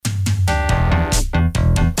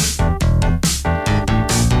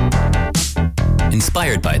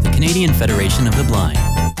Inspired by the Canadian Federation of the Blind.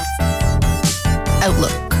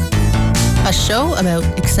 Outlook, a show about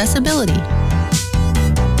accessibility,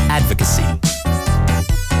 Advocacy,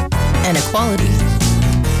 and equality.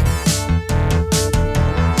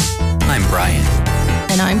 I'm Brian.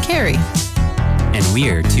 And I'm Carrie. And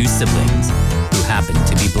we're two siblings who happen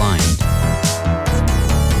to be blind.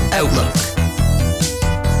 Outlook.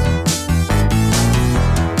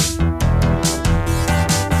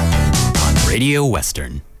 On Radio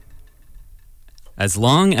Western. As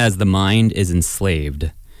long as the mind is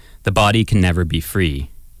enslaved, the body can never be free.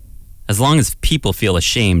 As long as people feel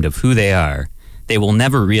ashamed of who they are, they will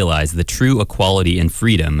never realize the true equality and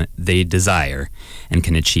freedom they desire and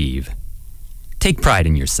can achieve. Take pride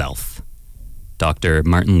in yourself. Dr.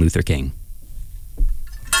 Martin Luther King.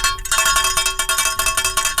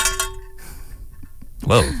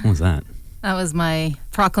 Whoa, what was that? That was my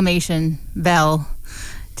proclamation bell,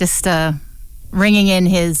 just ringing in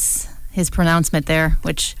his pronouncement there,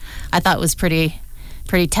 which I thought was pretty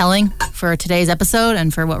telling for today's episode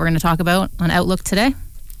and for what we're going to talk about on Outlook today.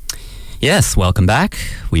 Yes, welcome back.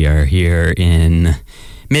 We are here in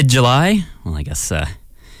mid-July. Well, I guess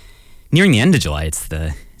nearing the end of July. It's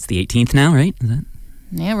the 18th now, right? Is that?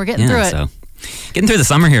 Yeah, we're getting through it. So getting through the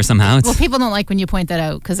summer here somehow. Well, people don't like when you point that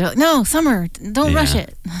out because they're like, no, summer, don't rush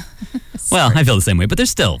it. Well, I feel the same way, but there's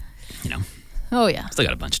still, Oh, yeah. Still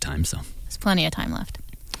got a bunch of time, so. There's plenty of time left.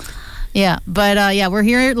 Yeah, but we're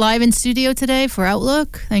here live in studio today for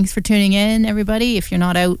Outlook. Thanks for tuning in, everybody. If you're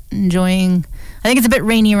not out enjoying, I think it's a bit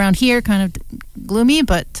rainy around here, kind of gloomy,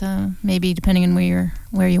 but maybe depending on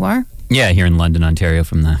where you are. Yeah, here in London, Ontario,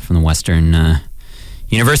 from the Western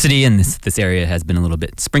University, and this area has been a little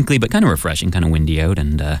bit sprinkly, but kind of refreshing, kind of windy out,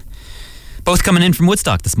 and both coming in from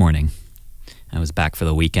Woodstock this morning. I was back for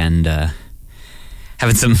the weekend,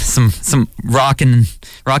 having some rocking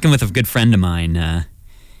with a good friend of mine.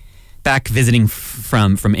 Back visiting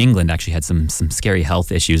from England. Actually had some scary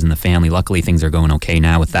health issues in the family. Luckily, things are going okay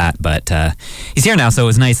now with that. But he's here now, so it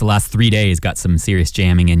was nice. The last 3 days, got some serious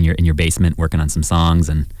jamming in your basement, working on some songs,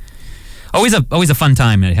 and always a fun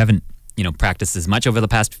time. I haven't practiced as much over the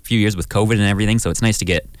past few years with COVID and everything, so it's nice to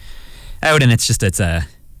get out. And it's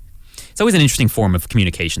always an interesting form of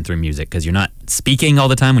communication through music because you're not speaking all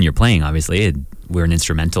the time when you're playing. Obviously, we're an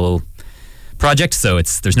instrumental project, so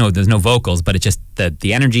there's no vocals, but it's just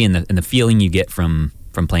the energy and the feeling you get from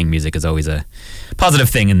playing music is always a positive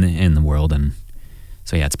thing in the world. And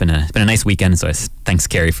so yeah, it's been a nice weekend. So thanks,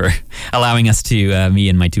 Carrie, for allowing us to me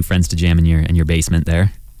and my two friends to jam in your basement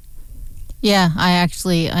there. Yeah, I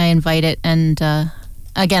invite it, and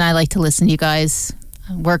again, I like to listen to you guys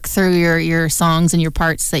work through your songs and your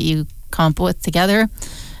parts that you come up with together,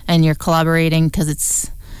 and you're collaborating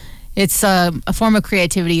because it's a form of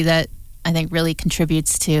creativity that I think really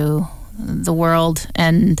contributes to the world,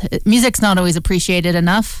 and music's not always appreciated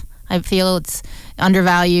enough. I feel it's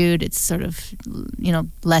undervalued. It's sort of,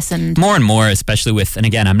 lessened. More and more, especially with, and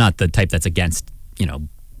again, I'm not the type that's against,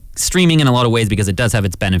 streaming in a lot of ways because it does have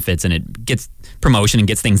its benefits and it gets promotion and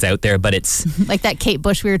gets things out there, but it's... like that Kate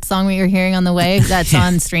Bush weird song we were hearing on the way that's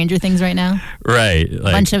on Stranger Things right now. Right. A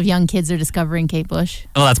bunch of young kids are discovering Kate Bush.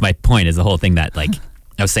 Well, that's my point, is the whole thing that, I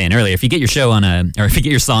was saying earlier, if you get your show if you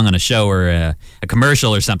get your song on a show or a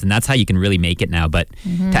commercial or something, that's how you can really make it now. But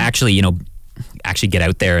to actually, actually get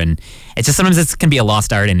out there, and it's just sometimes it can be a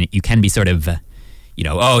lost art, and you can be sort of,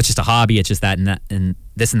 it's just a hobby, it's just that and that and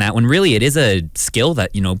this and that. When really it is a skill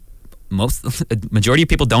that majority of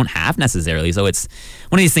people don't have necessarily. So it's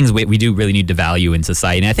one of these things we do really need to value in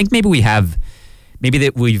society, and I think maybe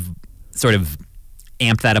we've sort of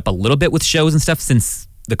amped that up a little bit with shows and stuff since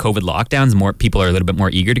the COVID lockdowns. More people are a little bit more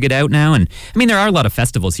eager to get out now, and I mean there are a lot of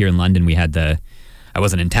festivals here in London. We had I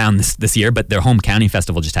wasn't in town this year, but their home county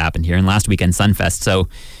festival just happened here, and last weekend Sunfest. So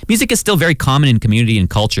music is still very common in community and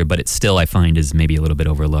culture, but it still, I find, is maybe a little bit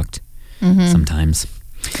overlooked sometimes.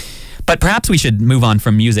 But perhaps we should move on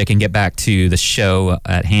from music and get back to the show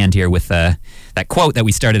at hand here with that quote that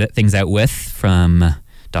we started things out with from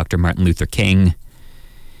Dr. Martin Luther King.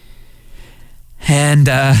 And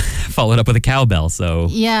followed up with a cowbell. So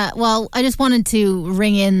yeah, well, I just wanted to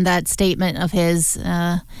ring in that statement of his.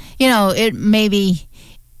 It maybe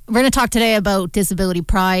we're going to talk today about Disability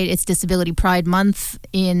Pride. It's Disability Pride Month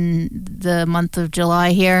in the month of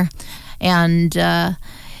July here, and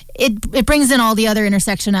it brings in all the other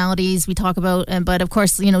intersectionalities we talk about. But of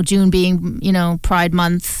course, June being Pride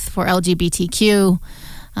Month for LGBTQ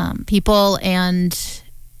people, and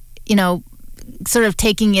sort of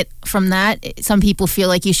taking it from that, some people feel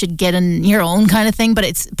like you should get in your own kind of thing, but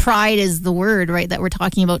it's pride is the word, right, that we're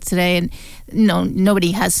talking about today. And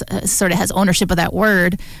nobody has sort of has ownership of that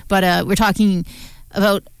word, but we're talking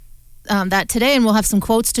about that today, and we'll have some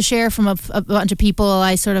quotes to share from a bunch of people.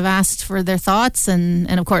 I sort of asked for their thoughts,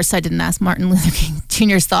 and of course I didn't ask Martin Luther King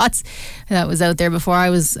Jr.'s thoughts. That was out there before I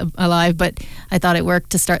was alive, but I thought it worked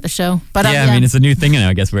to start the show. But I mean, it's a new thing,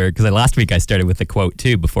 I guess, because last week I started with the quote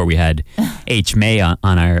too before we had H. May on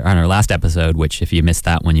our last episode, which if you missed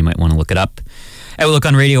that one, you might want to look it up. Outlook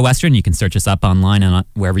on Radio Western. You can search us up online and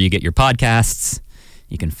wherever you get your podcasts.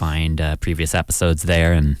 You can find previous episodes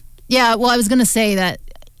there. And yeah, well, I was going to say that.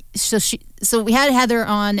 So we had Heather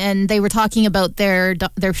on, and they were talking about their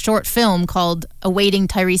short film called Awaiting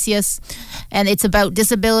Tiresias, and it's about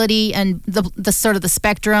disability and the sort of the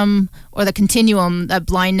spectrum or the continuum that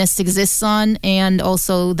blindness exists on, and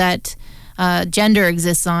also that gender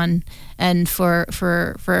exists on. And for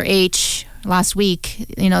H last week,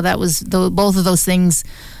 that was both of those things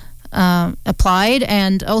applied.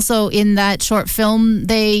 And also in that short film,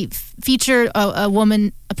 they featured a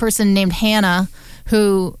person named Hannah,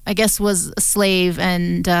 who I guess was a slave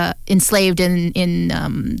and enslaved in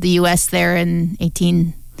the U.S. there in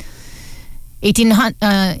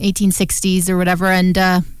 1860s or whatever, and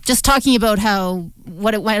just talking about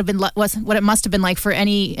what it must have been like for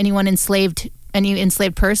any enslaved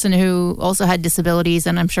person who also had disabilities,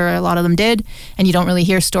 and I'm sure a lot of them did, and you don't really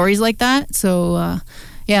hear stories like that. So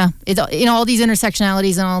it's all these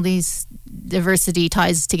intersectionalities and all these diversity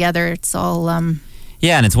ties together. It's all.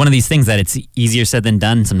 Yeah, and it's one of these things that it's easier said than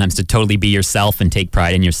done sometimes to totally be yourself and take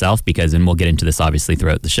pride in yourself, because, and we'll get into this obviously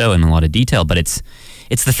throughout the show in a lot of detail, but it's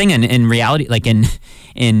the thing in reality, like in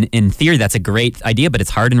theory, that's a great idea, but it's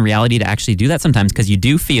hard in reality to actually do that sometimes, because you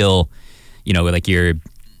do feel, like you're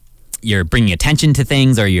bringing attention to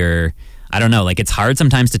things, or I don't know, like it's hard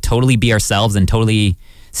sometimes to totally be ourselves and totally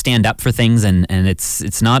stand up for things, and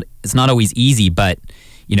it's not always easy, but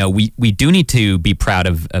we do need to be proud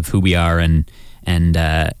of who we are and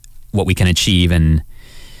what we can achieve. And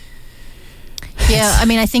yeah, I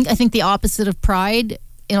mean, I think the opposite of pride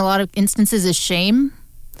in a lot of instances is shame,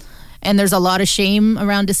 and there's a lot of shame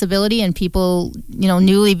around disability and people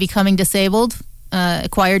newly becoming disabled,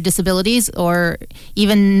 acquired disabilities, or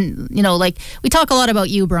even like we talk a lot about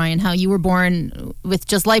you, Brian, how you were born with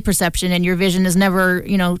just light perception and your vision has never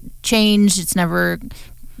changed. It's never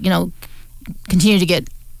continued to get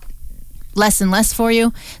less and less for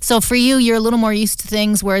you. So for you, you're a little more used to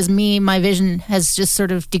things, whereas me, my vision has just sort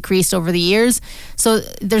of decreased over the years. So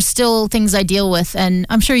there's still things I deal with, and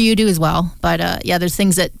I'm sure you do as well. But there's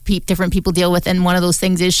things that different people deal with, and one of those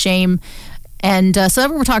things is shame. And so that's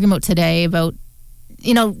what we're talking about today, about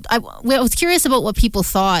I was curious about what people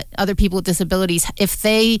thought, other people with disabilities, if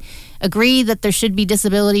they agree that there should be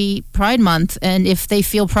Disability Pride Month, and if they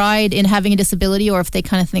feel pride in having a disability, or if they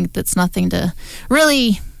kind of think that's nothing to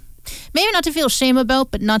really, maybe not to feel shame about,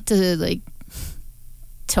 but not to like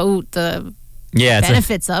tote the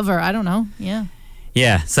benefits of, or I don't know.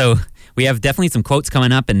 Yeah. So we have definitely some quotes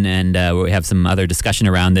coming up, and we have some other discussion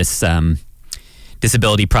around this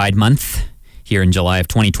Disability Pride Month here in July of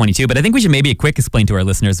 2022. But I think we should maybe quick explain to our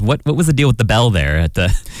listeners what was the deal with the bell there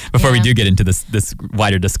before we do get into this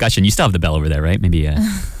wider discussion. You still have the bell over there, right? Maybe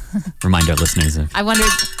remind our listeners of. I wondered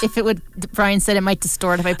if it would. Brian said it might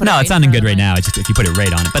distort if I put. No, it's sounding good right now. It's just if you put it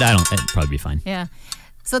right on it, but it'd probably be fine. Yeah.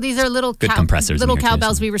 So these are little compressors, little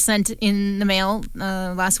cowbells we were sent in the mail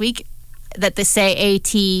last week that they say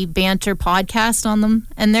AT Banter Podcast on them,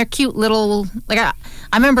 and they're cute little. Like I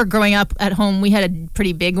remember growing up at home, we had a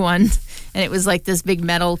pretty big one. And it was like this big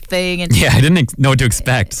metal thing, and I didn't know what to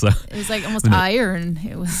expect. So it was like almost iron.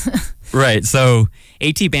 It was right. So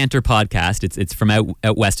AT Banter Podcast. It's from out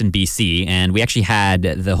west in BC, and we actually had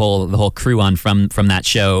the whole crew on from that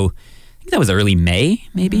show. I think that was early May,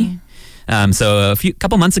 maybe. Mm-hmm. So a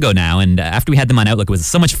couple months ago now, and after we had them on Outlook, it was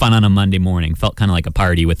so much fun on a Monday morning. Felt kind of like a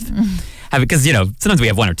party with. Because sometimes we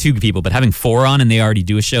have one or two people, but having four on and they already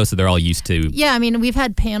do a show, so they're all used to. Yeah, I mean, we've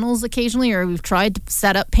had panels occasionally, or we've tried to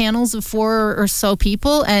set up panels of 4 or so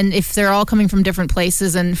people, and if they're all coming from different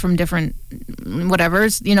places and from different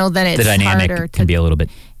whatevers, then it's the dynamic harder can be a little bit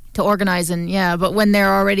to organize. And but when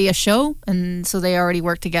they're already a show and so they already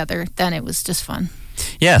work together, then it was just fun.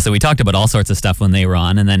 Yeah, so we talked about all sorts of stuff when they were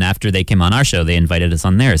on, and then after they came on our show, they invited us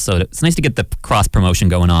on theirs. So it's nice to get the cross promotion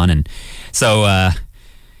going on, and so.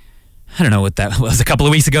 I don't know what that was a couple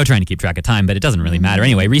of weeks ago, trying to keep track of time, but it doesn't really matter.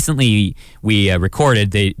 Anyway, recently we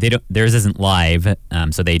recorded, theirs isn't live,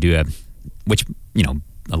 so they do which,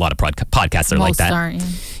 a lot of podcasts are like that. Aren't,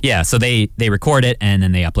 yeah, so they record it and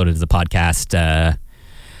then they upload it as a podcast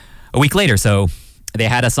a week later. So they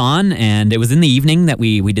had us on, and it was in the evening that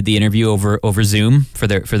we did the interview over Zoom for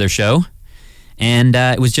their show. And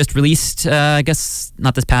it was just released, I guess,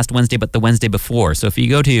 not this past Wednesday, but the Wednesday before. So if you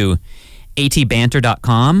go to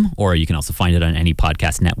atbanter.com, or you can also find it on any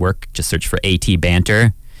podcast network, just search for AT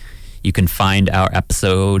Banter. You can find our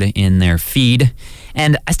episode in their feed.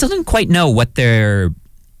 And I still didn't quite know what their...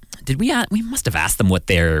 we must have asked them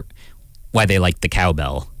why they liked the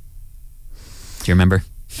cowbell. Do you remember?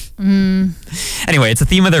 Anyway, it's a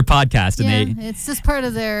theme of their podcast. And it's just part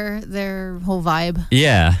of their whole vibe.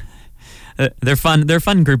 Yeah. They're fun. They're a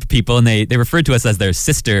fun group of people, and they refer to us as their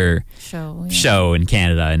sister show in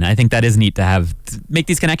Canada. And I think that is neat to make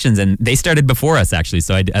these connections. And they started before us, actually.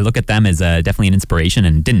 So I look at them as definitely an inspiration,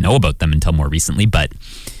 and didn't know about them until more recently. But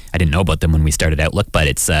I didn't know about them when we started Outlook. But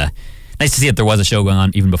it's nice to see that there was a show going on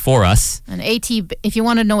even before us. And AT, if you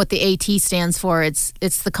want to know what the AT stands for, it's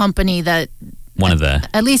the company that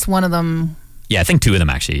at least one of them. Yeah, I think two of them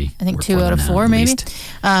actually. I think 2 out of 4, maybe.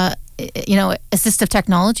 Assistive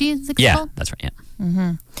technology is it called? Yeah, that's right. Yeah.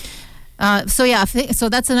 Mm-hmm. So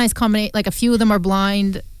that's a nice combination. Like a few of them are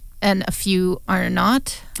blind, and a few are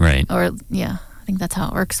not. Right. Or I think that's how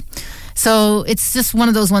it works. So it's just one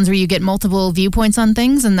of those ones where you get multiple viewpoints on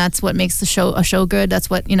things, and that's what makes a show good. That's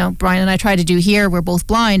what Brian and I try to do here. We're both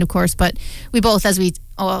blind, of course, but we both, as we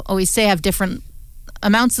always say, have different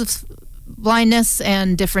amounts of blindness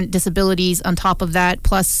and different disabilities on top of that.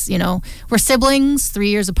 Plus, we're siblings, 3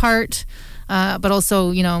 years apart, but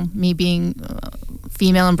also, me being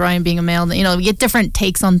female and Brian being a male, we get different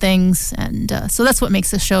takes on things. And so that's what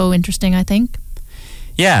makes the show interesting, I think.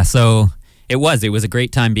 Yeah, so it was a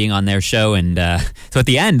great time being on their show. And so at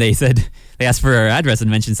the end, they asked for our address and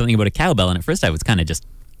mentioned something about a cowbell. And at first I was kind of just,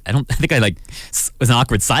 I think I was an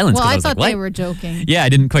awkward silence. Well, I was thought like, they were joking. Yeah, I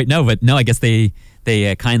didn't quite know, but no, I guess they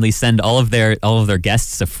kindly send all of their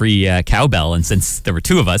guests a free cowbell, and since there were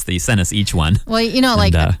 2 of us, they sent us each one. Well,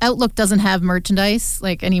 Outlook doesn't have merchandise,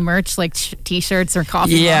 like any merch, like T-shirts or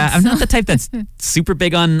coffee. Yeah, mugs. I'm not the type that's super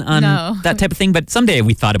big on that type of thing, but someday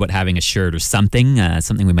we thought about having a shirt or something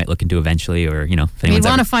we might look into eventually, or if we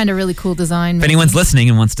want to find a really cool design. If anyone's listening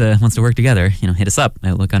and wants to work together, hit us up.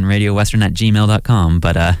 outlookOnRadioWestern@gmail.com.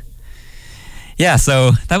 But yeah,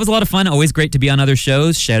 so that was a lot of fun. Always great to be on other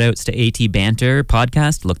shows. Shout outs to AT Banter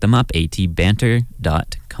podcast. Look them up,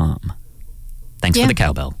 atbanter.com. Thanks for the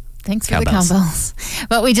cowbell. Thanks for the cowbells.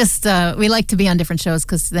 But we just, we like to be on different shows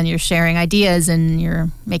because then you're sharing ideas and you're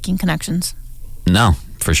making connections. No,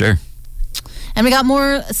 for sure. And we got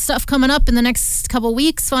more stuff coming up in the next couple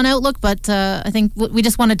weeks on Outlook, but I think we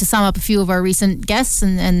just wanted to sum up a few of our recent guests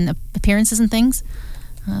and appearances and things.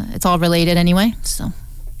 It's all related anyway, so...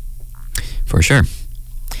 For sure.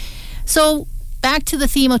 So back to the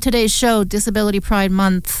theme of today's show, Disability Pride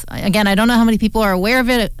Month. Again, I don't know how many people are aware of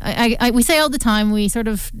it. We say all the time, we sort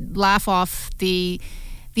of laugh off the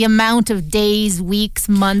amount of days, weeks,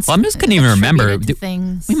 months. Well, I just couldn't even remember.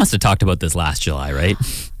 Things. We must have talked about this last July, right?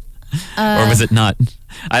 Or was it not?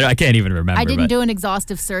 I can't even remember. I didn't do an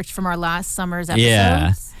exhaustive search from our last summer's episodes.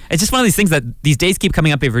 Yeah. It's just one of these things that these days keep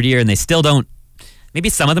coming up every year, and they still don't. Maybe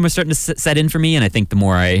some of them are starting to set in for me, and I think the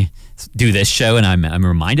more I do this show and I'm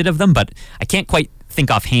reminded of them, but I can't quite think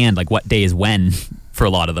offhand like what day is when for a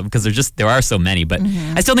lot of them, because there are so many. But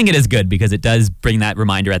I still think it is good because it does bring that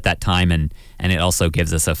reminder at that time, and it also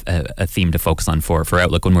gives us a theme to focus on for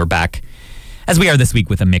Outlook when we're back, as we are this week,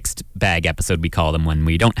 with a mixed bag episode, we call them, when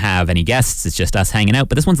we don't have any guests. It's just us hanging out,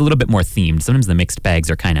 but this one's a little bit more themed. Sometimes the mixed bags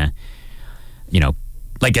are kind of,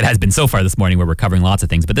 like it has been so far this morning, where we're covering lots of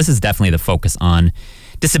things, but this is definitely the focus on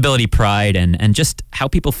disability pride and just how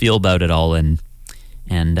people feel about it all. And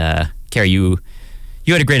Carrie, you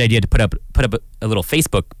had a great idea to put up a little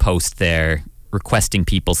Facebook post there requesting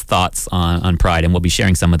people's thoughts on pride, and we'll be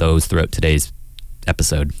sharing some of those throughout today's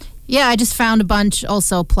episode. Yeah, I just found a bunch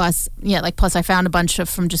also, plus I found a bunch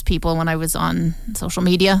from just people when I was on social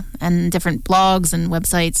media and different blogs and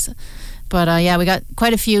websites. But we got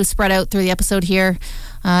quite a few spread out through the episode here.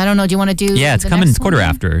 I don't know, do you want to do it's coming. It's quarter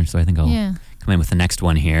after, so I think I'll come in with the next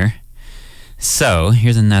one here. So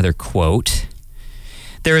here's another quote.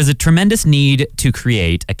 There is a tremendous need to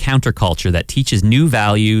create a counterculture that teaches new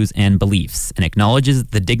values and beliefs and acknowledges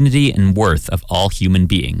the dignity and worth of all human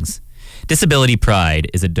beings. Disability pride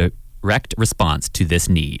is a direct response to this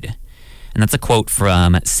need. And that's a quote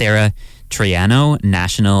from Sarah Triano,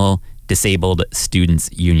 National Disabled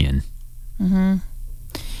Students Union. Mm-hmm.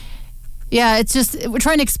 Yeah, it's just, we're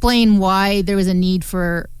trying to explain why there was a need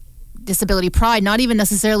for disability pride, not even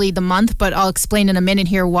necessarily the month, but I'll explain in a minute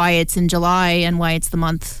here why it's in July and why it's the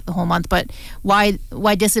whole month, but why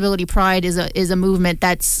disability pride is a movement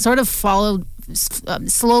that's sort of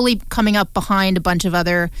slowly coming up behind a bunch of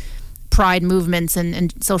other pride movements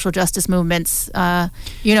and social justice movements, the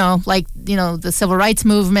civil rights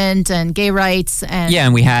movement and gay rights. And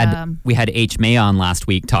and we had H. May on last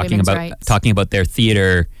week talking about their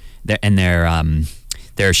theater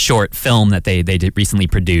their short film that they did recently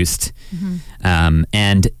produced.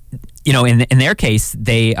 And in their case,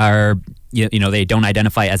 they are they don't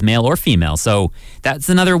identify as male or female. So that's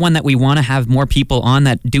another one that we want to have more people on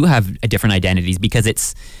that do have different identities, because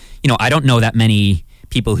it's I don't know that many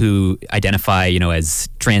people who identify, as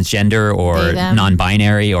transgender or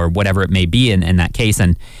non-binary or whatever it may be in that case.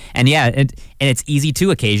 And it's easy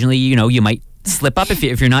to occasionally, you might slip up if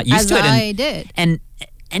you're not used to it. I did. And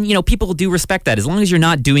people do respect that, as long as you're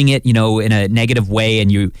not doing it, in a negative way,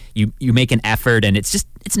 and you make an effort, and it's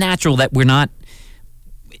natural that we're not.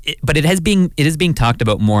 But it is being talked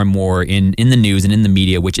about more and more in the news and in the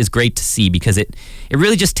media, which is great to see, because it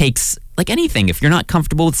really just takes, like anything, if you're not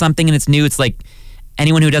comfortable with something and it's new, it's like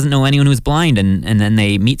anyone who doesn't know anyone who's blind, and then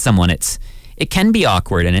they meet someone, it can be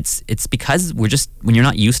awkward, and it's because when you're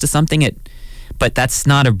not used to something, but that's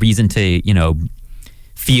not a reason to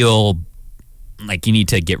feel like you need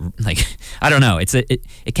to get, like, I don't know,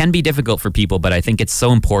 it can be difficult for people, but I think it's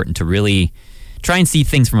so important to really try and see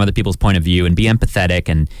things from other people's point of view and be empathetic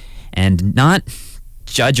and not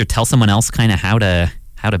judge or tell someone else kind of how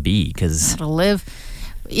to be, because how to live.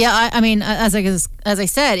 Yeah, I mean, as I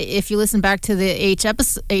said, if you listen back to the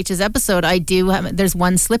H's episode, there's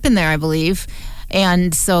one slip in there, I believe.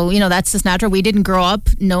 And so, that's just natural. We didn't grow up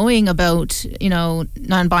knowing about,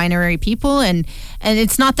 non-binary people. And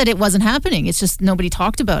it's not that it wasn't happening. It's just nobody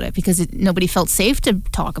talked about it because nobody felt safe to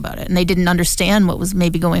talk about it. And they didn't understand what was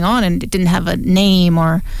maybe going on, and it didn't have a name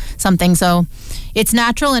or something. So it's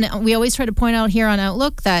natural. And we always try to point out here on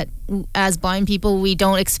Outlook that as blind people, we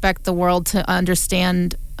don't expect the world to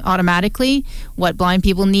understand automatically what blind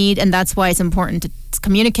people need, and that's why it's important to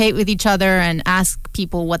communicate with each other and ask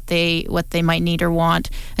people what they might need or want,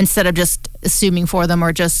 instead of just assuming for them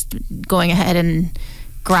or just going ahead and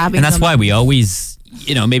grabbing them. And that's them. why we always,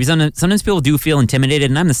 maybe sometimes people do feel intimidated,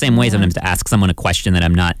 and I'm the same way sometimes, to ask someone a question that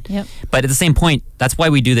I'm not. Yep. But at the same point, that's why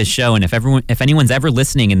we do this show, and if anyone's ever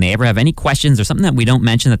listening and they ever have any questions or something that we don't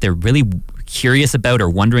mention that they're really curious about or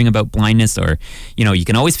wondering about blindness, or you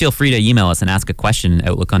can always feel free to email us and ask a question,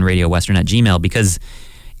 Outlook on Radio Western at Gmail, because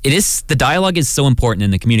the dialogue is so important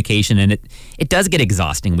in the communication, and it does get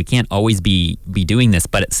exhausting. We can't always be doing this,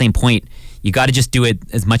 but at the same point, you got to just do it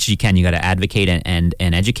as much as you can. You got to advocate and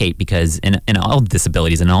educate, because in all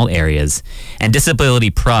disabilities, in all areas, and disability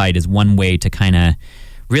pride is one way to kind of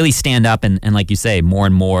really stand up, and like you say, more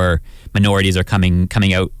and more minorities are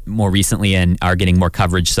coming out more recently and are getting more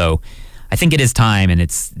coverage. So I think it is time, and I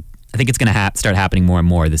think it's going to start happening more and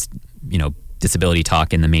more, this disability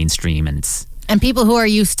talk in the mainstream, and people who are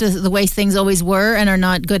used to the way things always were and are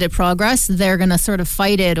not good at progress, they're going to sort of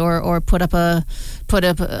fight it or put up a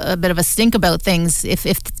bit of a stink about things if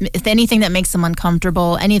anything that makes them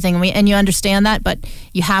uncomfortable, anything. And you understand that, but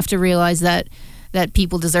you have to realize that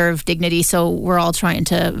people deserve dignity. So we're all trying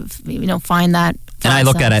to find that. And I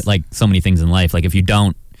look at it like so many things in life. Like if you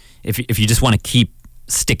just want to keep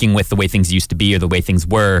sticking with the way things used to be or the way things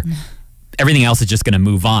were, everything else is just going to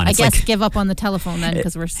move on. I guess give up on the telephone then,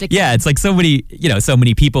 because we're sticking. Yeah, it's like so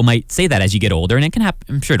many people might say that as you get older, and it can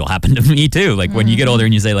happen. I'm sure it'll happen to me too. Like when you get older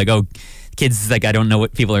and you say like, oh, kids, like I don't know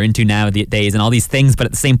what people are into nowadays and all these things, but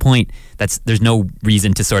at the same point, there's no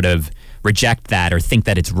reason to sort of reject that or think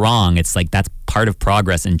that it's wrong. It's like that's part of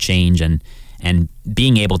progress and change, and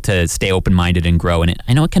being able to stay open-minded and grow. And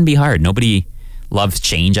I know it can be hard. Nobody loves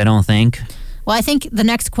change, I don't think. Well, I think the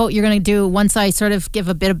next quote you're going to do, once I sort of give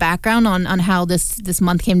a bit of background on how this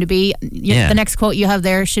month came to be, the next quote you have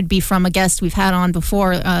there should be from a guest we've had on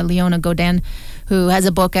before, Leona Godin, who has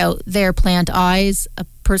a book out there, Plant Eyes, A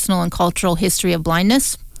Personal and Cultural History of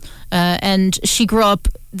Blindness. And she grew up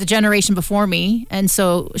the generation before me, and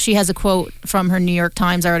so she has a quote from her New York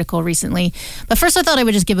Times article recently. But first I thought I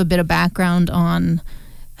would just give a bit of background on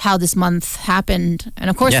how this month happened. And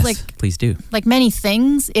of course, yes, please do. Like many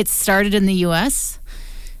things, it started in the U.S.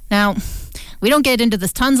 Now, we don't get into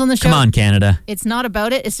this tons on the show. Come on, Canada. It's not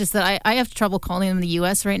about it. It's just that I have trouble calling them the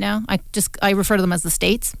U.S. right now. I refer to them as the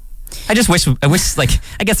States. I wish like,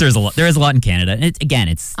 I guess there is a lot in Canada. And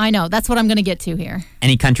it's I know, that's what I'm going to get to here.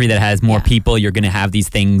 Any country that has more people, you're going to have these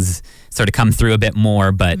things sort of come through a bit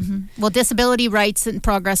more, but... Well, disability rights and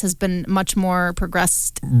progress has been much more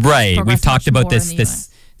progressed. Right. We've talked about this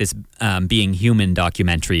Being Human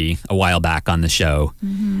documentary a while back on the show.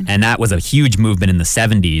 Mm-hmm. And that was a huge movement in the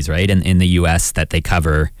 70s, right? In the U.S. that they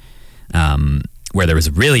cover, where there was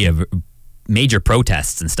really a major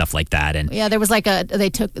protests and stuff like that. And yeah, there was like a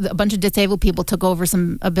bunch of disabled people took over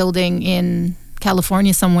a building in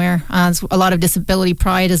California somewhere. A lot of disability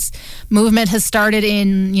pride movement has started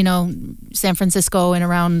in San Francisco and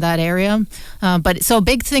around that area. But so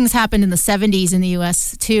big things happened in the 70s in the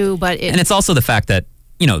U.S. too. And it's also the fact that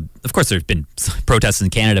of course there's been protests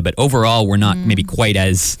in Canada, but overall we're not maybe quite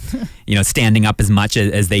as standing up as much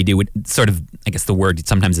as they do. Sort of, I guess the word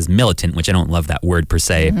sometimes is militant, which I don't love that word per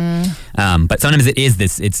se. But sometimes it is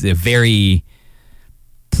this. It's a very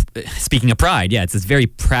speaking of pride, it's this very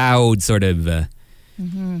proud sort of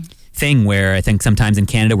thing where I think sometimes in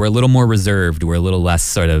Canada we're a little more reserved. We're a little less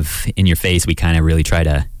sort of in your face. We kind of really try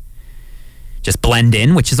to just blend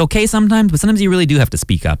in, which is okay sometimes, but sometimes you really do have to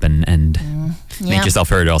speak up and make yourself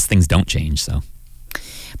heard, or else things don't change. So.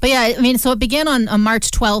 But yeah, I mean, so it began on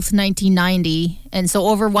March 12th, 1990, and so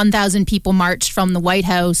over 1,000 people marched from the White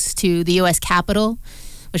House to the U.S. Capitol,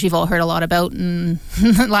 which we've all heard a lot about in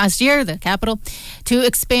last year, the Capitol, to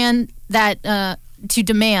expand that, to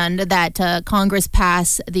demand that Congress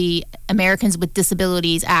pass the Americans with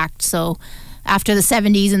Disabilities Act. So after the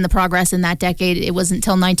 70s and the progress in that decade, it wasn't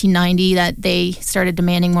until 1990 that they started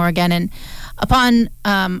demanding more again. And upon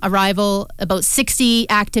arrival, about 60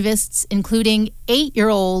 activists, including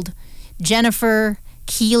 8-year-old Jennifer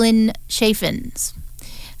Keelan Chaffins,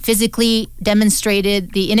 physically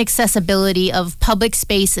demonstrated the inaccessibility of public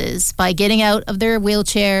spaces by getting out of their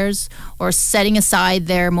wheelchairs or setting aside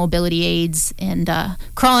their mobility aids and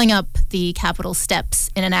crawling up the Capitol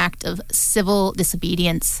steps in an act of civil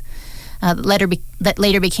disobedience. That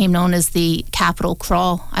later became known as the Capitol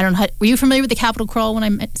Crawl. I don't know. Were you familiar with the Capitol Crawl when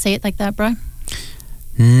I say it like that, Brian?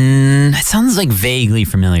 It sounds like vaguely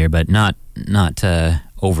familiar, but not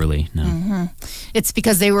overly. No. It's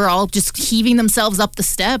because they were all just heaving themselves up the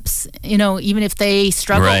steps. Even if they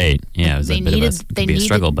struggled. Right. Yeah. It was a bit of a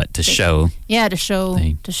struggle, but to show. Yeah, to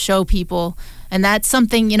show people, and that's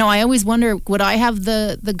something. I always wonder, would I have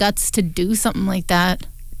the guts to do something like that?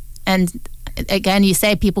 And again, you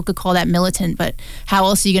say people could call that militant, but how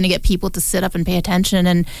else are you going to get people to sit up and pay attention?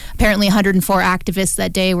 And apparently 104 activists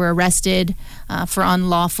that day were arrested for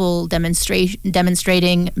unlawful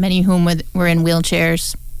demonstrating, many of whom were in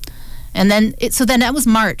wheelchairs. And then that was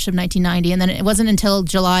March of 1990. And then it wasn't until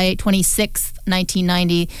July 26th,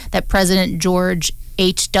 1990, that President George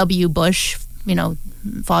H.W. Bush,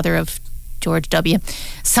 father of George W.,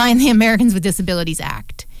 signed the Americans with Disabilities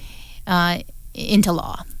Act into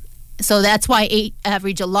law. So that's why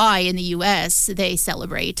every July in the U.S. they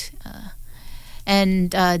celebrate. And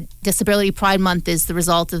Disability Pride Month is the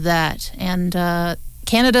result of that. And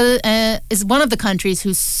Canada is one of the countries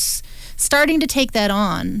who's starting to take that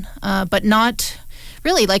on, but not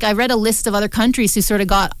really. Like, I read a list of other countries who sort of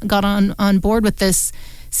got on board with this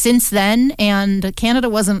since then, and Canada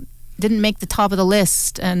didn't make the top of the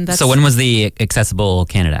list. And so when was the Accessible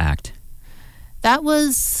Canada Act? That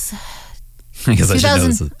was... I guess I should know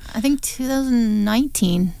this. I think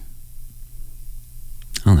 2019.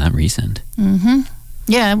 Oh, that recent.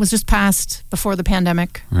 Yeah, it was just passed before the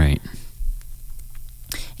pandemic. Right.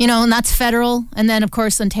 And that's federal. And then, of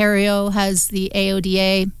course, Ontario has the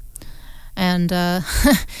AODA. And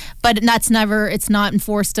but it's not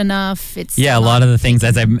enforced enough. A lot of the things,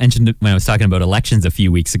 as I mentioned when I was talking about elections a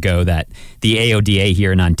few weeks ago, that the AODA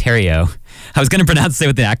here in Ontario, I was going to say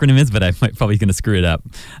what the acronym is, but I'm probably going to screw it up.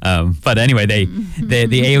 But anyway, the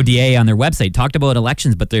AODA on their website talked about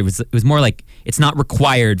elections, but it was more like it's not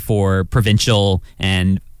required for provincial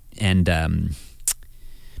and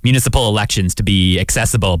municipal elections to be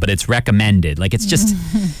accessible, but it's recommended. Like, it's just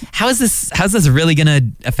how's this really going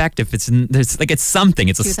to affect if it's something,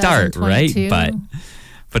 it's a start, right?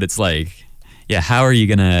 But it's like, how are you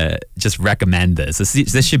going to just recommend this?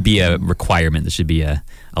 This should be a requirement. This should be a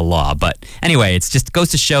law. But anyway, it just goes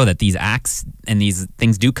to show that these acts and these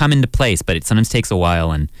things do come into place, but it sometimes takes a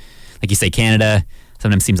while. And like you say, Canada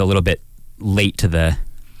sometimes seems a little bit late to the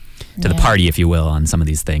party, if you will, on some of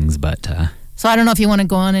these things. But so I don't know if you want to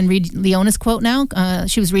go on and read Leona's quote now.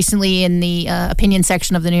 She was recently in the opinion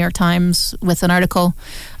section of the New York Times with an article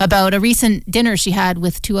about a recent dinner she had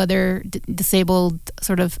with two other disabled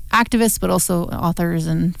sort of activists, but also authors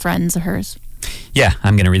and friends of hers. Yeah,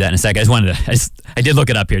 I'm going to read that in a sec. I did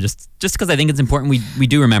look it up here just because I think it's important we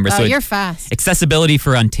do remember. Oh, so you're fast. Accessibility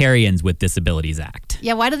for Ontarians with Disabilities Act.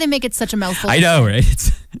 Yeah, why do they make it such a mouthful? I know,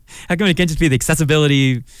 right? How come it can't just be the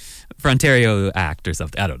Accessibility for Ontario Act or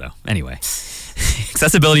something? I don't know. Anyway,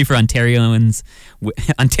 accessibility for Ontarians,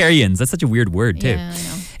 that's such a weird word too. Yeah, I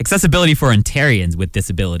know. Accessibility for Ontarians with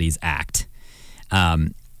Disabilities Act.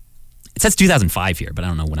 It says 2005 here, but I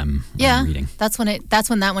don't know what I'm reading. That's when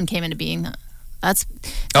that one came into being. That's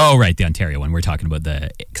Oh, right, the Ontario one. We're talking about the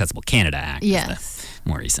Accessible Canada Act. yes. The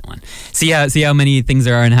more recent one. See how many things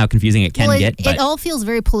there are and how confusing it can get. It all feels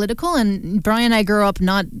very political, and Brian and I grew up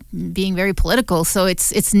not being very political, so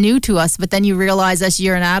it's new to us. But then you realize as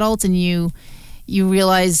you're an adult and you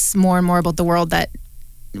realize more and more about the world, that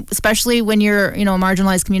especially when you're a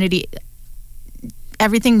marginalized community,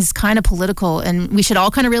 everything's kind of political, and we should all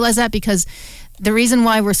kind of realize that, because the reason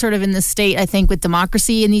why we're sort of in this state, I think, with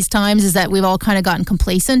democracy in these times is that we've all kind of gotten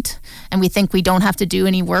complacent, and we think we don't have to do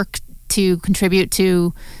any work to contribute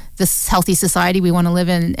to this healthy society we want to live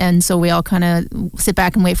in. And so we all kind of sit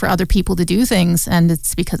back and wait for other people to do things, and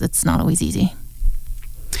it's because it's not always easy.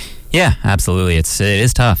 Yeah, absolutely. It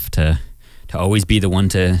is tough to always be the one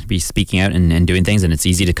to be speaking out and doing things, and it's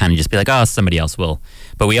easy to kind of just be like, oh, somebody else will.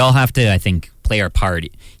 But we all have to, I think, play our part,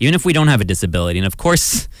 even if we don't have a disability. And of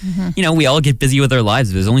course, we all get busy with our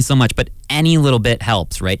lives. There's only so much, but any little bit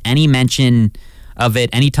helps, right? Any mention of it,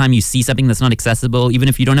 anytime you see something that's not accessible, even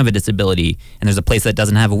if you don't have a disability and there's a place that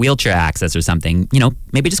doesn't have a wheelchair access or something,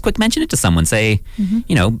 maybe just quick mention it to someone. Say,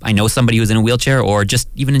 I know somebody who's in a wheelchair, or just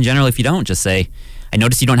even in general, if you don't, just say, I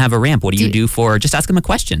noticed you don't have a ramp. What do you do for? Just ask them a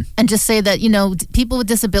question. And just say that, people with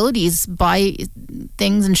disabilities buy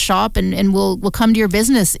things and shop and will come to your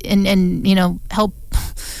business and help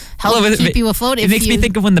keep you afloat. It makes me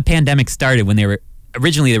think of when the pandemic started, when they were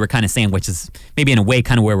kind of saying, which is maybe in a way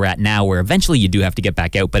kind of where we're at now, where eventually you do have to get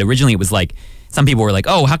back out. But originally it was like, some people were like,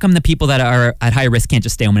 oh, how come the people that are at high risk can't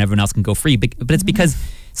just stay home and everyone else can go free? But it's because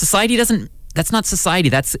society that's not society.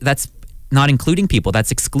 That's not including people. That's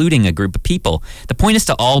excluding a group of people. The point is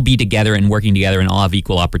to all be together and working together and all have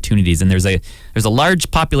equal opportunities. And there's a large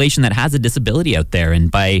population that has a disability out there, and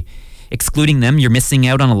by excluding them, you're missing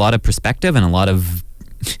out on a lot of perspective and a lot of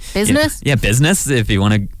business. Business. If you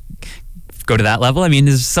want to go to that level, I mean,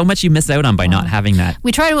 there's so much you miss out on by not having that.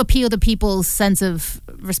 We try to appeal to people's sense of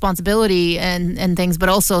responsibility and things, but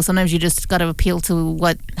also sometimes you just got to appeal to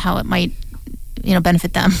how it might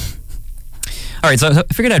benefit them. All right, so I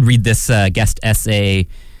figured I'd read this guest essay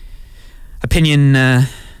opinion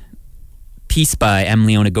piece by M.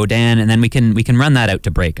 Leona Godin, and then we can run that out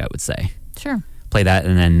to break, I would say. Sure. Play that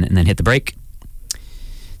and then hit the break.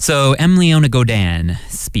 So M. Leona Godin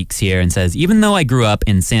speaks here and says, even though I grew up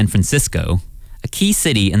in San Francisco, a key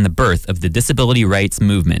city in the birth of the disability rights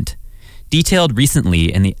movement, detailed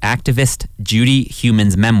recently in the activist Judy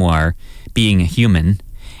Heuman's memoir, Being a Human,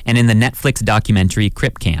 and in the Netflix documentary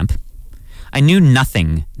Crip Camp, I knew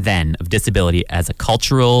nothing then of disability as a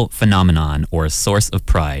cultural phenomenon or a source of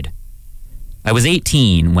pride. I was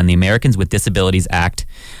 18 when the Americans with Disabilities Act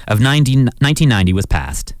of 1990 was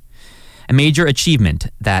passed, a major achievement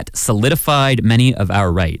that solidified many of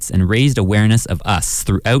our rights and raised awareness of us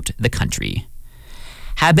throughout the country.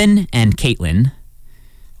 Haben and Caitlin,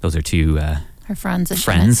 those are two her friends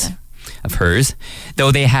of hers,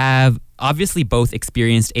 though they have obviously both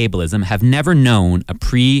experienced ableism, have never known a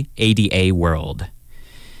pre-ADA world.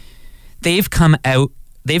 They've come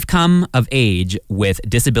of age with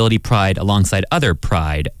disability pride alongside other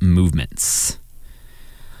pride movements.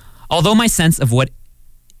 Although my sense of what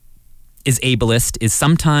is ableist is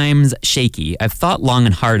sometimes shaky, I've thought long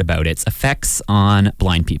and hard about its effects on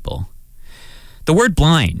blind people. The word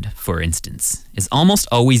blind, for instance, is almost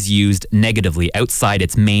always used negatively outside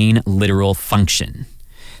its main literal function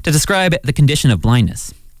to describe the condition of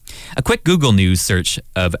blindness. A quick Google News search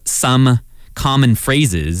of some common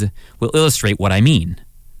phrases will illustrate what I mean.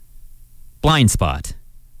 Blind spot,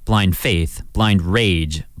 blind faith, blind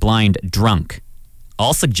rage, blind drunk,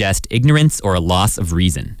 all suggest ignorance or a loss of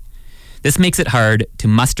reason. This makes it hard to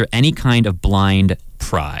muster any kind of blind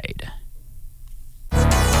pride.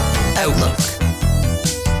 Outlook.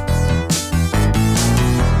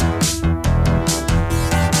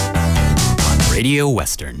 Radio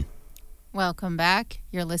Western. Welcome back.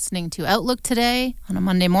 You're listening to Outlook today on a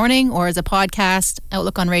Monday morning, or as a podcast,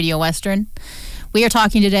 Outlook on Radio Western. We are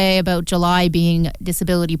talking today about July being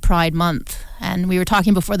Disability Pride Month. And we were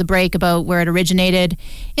talking before the break about where it originated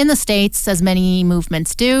in the States, as many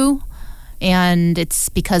movements do. And it's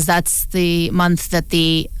because that's the month that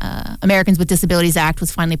the Americans with Disabilities Act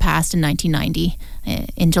was finally passed in 1990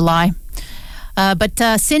 in July.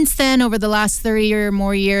 But since then, over the last 30 or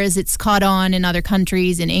more years, it's caught on in other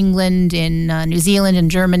countries, in England, in New Zealand, in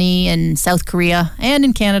Germany, in South Korea, and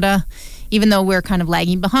in Canada, even though we're kind of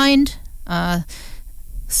lagging behind.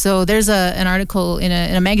 So there's an article in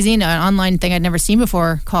a magazine, an online thing I'd never seen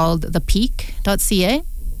before, called thepeak.ca,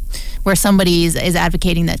 where somebody is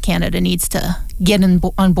advocating that Canada needs to get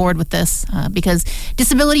on board with this, because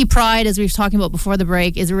disability pride, as we were talking about before the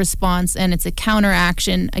break, is a response and it's a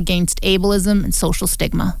counteraction against ableism and social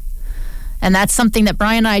stigma. And that's something that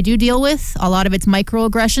Brian and I do deal with. A lot of it's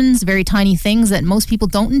microaggressions, very tiny things that most people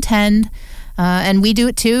don't intend. And we do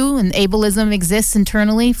it too. And ableism exists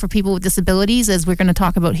internally for people with disabilities, as we're going to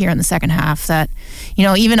talk about here in the second half. That,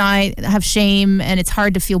 even I have shame, and it's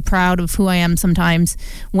hard to feel proud of who I am sometimes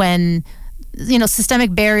when,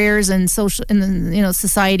 systemic barriers and social, and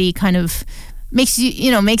society kind of makes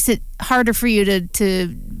it harder for you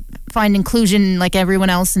to find inclusion like everyone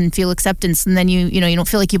else and feel acceptance, and then you don't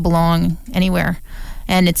feel like you belong anywhere.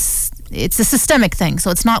 And it's a systemic thing, so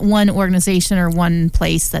it's not one organization or one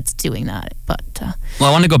place that's doing that. But well,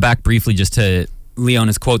 I want to go back briefly just to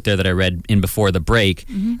Leona's quote there that I read in before the break,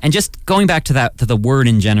 and just going back to the word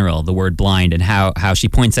in general, the word blind, and how she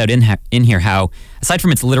points out in here how, aside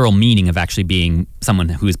from its literal meaning of actually being someone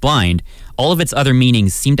who is blind, all of its other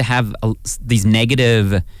meanings seem to have these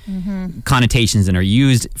negative connotations and are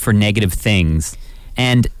used for negative things.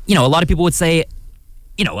 And a lot of people would say,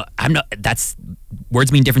 I'm not. That's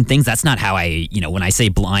words mean different things. That's not how I. When I say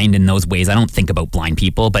blind in those ways, I don't think about blind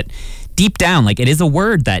people. But deep down, like, it is a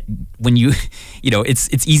word that when you,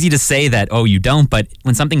 it's easy to say that, oh, you don't. But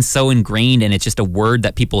when something's so ingrained and it's just a word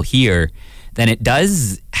that people hear, then it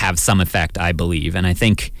does have some effect, I believe. And I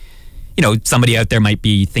think, somebody out there might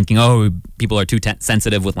be thinking, oh, people are too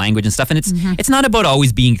sensitive with language and stuff. And it's not about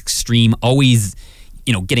always being extreme, always,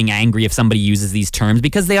 getting angry if somebody uses these terms,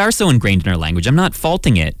 because they are so ingrained in our language. I'm not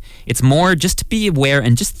faulting it. It's more just to be aware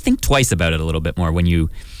and just think twice about it a little bit more when you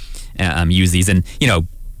use these. And,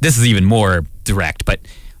 this is even more direct, but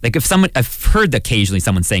like I've heard occasionally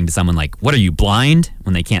someone saying to someone like, what are you, blind?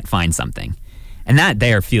 When they can't find something. And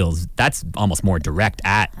that's almost more direct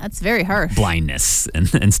at that's very harsh blindness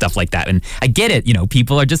and stuff like that. And I get it,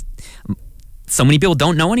 people are just, so many people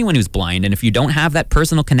don't know anyone who's blind. And if you don't have that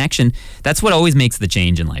personal connection, that's what always makes the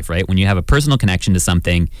change in life, right? When you have a personal connection to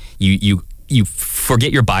something, you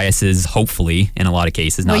forget your biases, hopefully, in a lot of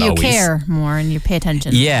cases, not always. Well, you care more and you pay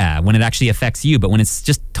attention. Yeah, when it actually affects you. But when it's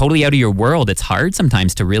just totally out of your world, it's hard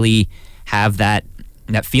sometimes to really have that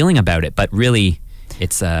feeling about it. But really,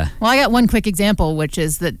 it's Well, I got one quick example, which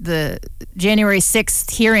is that the January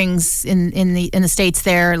 6th hearings in the States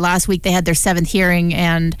there. Last week they had their 7th hearing,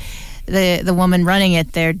 and the woman running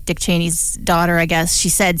it there, Dick Cheney's daughter, I guess, she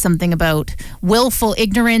said something about willful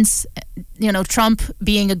ignorance, Trump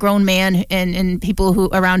being a grown man and people who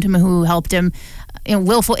around him who helped him,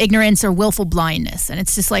 willful ignorance or willful blindness. And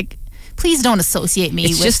it's just like, please don't associate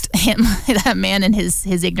me with him, that man, and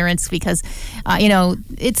his ignorance, because,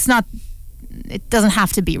 it's not, it doesn't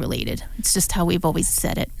have to be related. It's just how we've always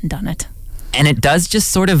said it and done it. And it does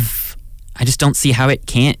just sort of, I just don't see how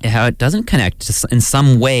it doesn't connect in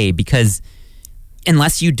some way, because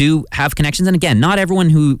unless you do have connections, and again, not everyone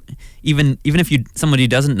who, even if somebody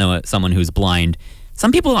doesn't know someone who's blind,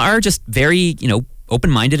 some people are just very,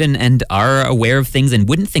 open-minded and are aware of things and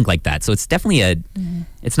wouldn't think like that. So it's definitely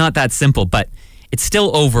it's not that simple, but it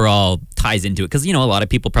still overall ties into it, because, a lot of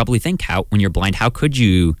people probably think, when you're blind, how could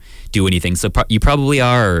you do anything? So you probably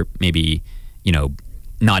are maybe,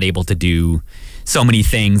 not able to do so many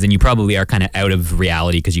things, and you probably are kind of out of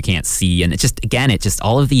reality because you can't see. And it's just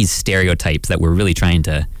all of these stereotypes that we're really trying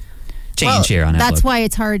to change here on Outlook. That's why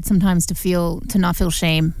it's hard sometimes to not feel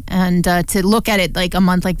shame, and to look at it like a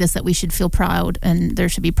month like this, that we should feel proud, and there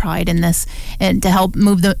should be pride in this, and to help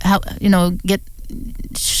move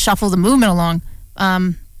shuffle the movement along.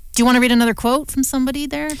 Do you want to read another quote from somebody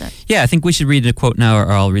there? Yeah, I think we should read a quote now,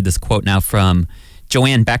 or I'll read this quote now from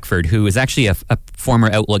Joanne Beckford, who is actually a former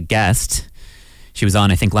Outlook guest. She was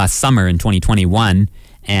on, I think, last summer in 2021.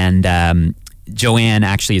 And Joanne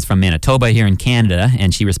actually is from Manitoba here in Canada,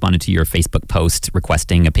 and she responded to your Facebook post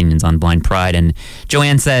requesting opinions on blind pride. And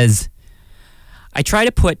Joanne says, I try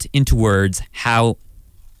to put into words how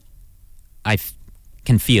I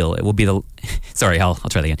can feel. It will be the... Sorry, I'll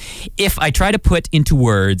try that again. If I try to put into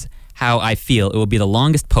words how I feel, it will be the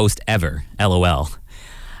longest post ever. LOL.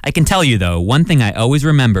 I can tell you, though, one thing I always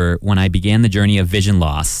remember when I began the journey of vision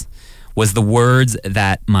loss was the words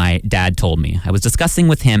that my dad told me. I was discussing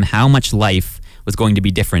with him how much life was going to be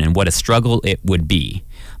different and what a struggle it would be.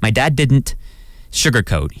 My dad didn't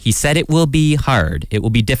sugarcoat. He said it will be hard, it will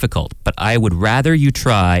be difficult, but I would rather you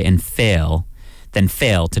try and fail than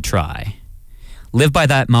fail to try. Live by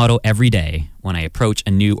that motto every day when I approach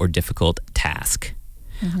a new or difficult task.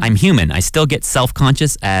 I'm human. I still get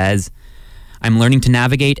self-conscious as I'm learning to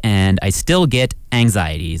navigate, and I still get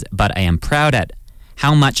anxieties, but I am proud at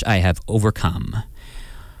how much I have overcome.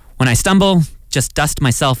 When I stumble, just dust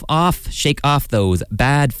myself off, shake off those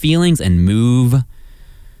bad feelings, and move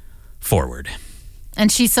forward.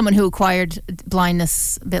 And she's someone who acquired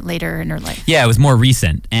blindness a bit later in her life. Yeah, it was more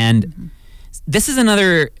recent. And this is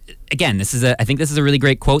another, again, I think this is a really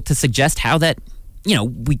great quote to suggest how that,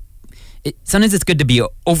 sometimes it's good to be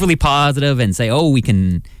overly positive and say, oh, we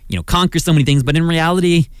can, conquer so many things. But in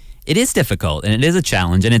reality, it is difficult and it is a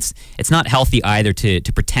challenge. And it's not healthy either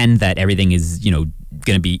to pretend that everything is,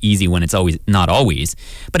 going to be easy when it's always not always.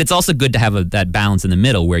 But it's also good to have that balance in the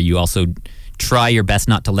middle where you also try your best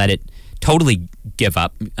not to let it totally give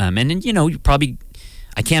up. And then, you probably,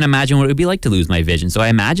 I can't imagine what it would be like to lose my vision. So I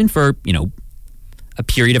imagine for, a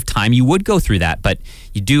period of time you would go through that, but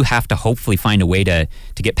you do have to hopefully find a way to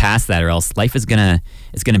get past that, or else life is gonna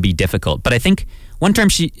be difficult. But I think one term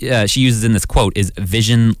she uses in this quote is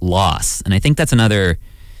vision loss, and I think that's another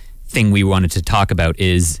thing we wanted to talk about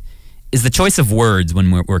is the choice of words when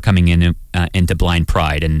we're coming into blind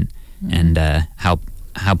pride and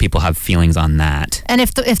how people have feelings on that. And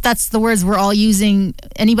if that's the words we're all using,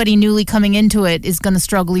 anybody newly coming into it is going to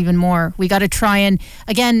struggle even more. We got to try and,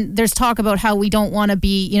 again, there's talk about how we don't want to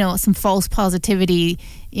be, some false positivity,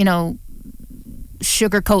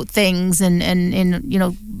 sugarcoat things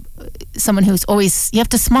and someone who's always, you have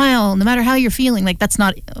to smile no matter how you're feeling. Like, that's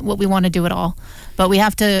not what we want to do at all. But we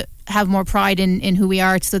have to have more pride in who we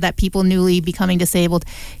are so that people newly becoming disabled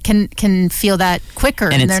can feel that quicker,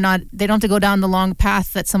 and they don't have to go down the long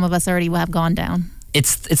path that some of us already have gone down.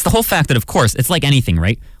 It's the whole fact that, of course, it's like anything,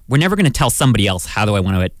 right? We're never going to tell somebody else how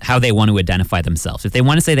they want to identify themselves. If they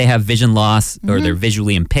want to say they have vision loss or they're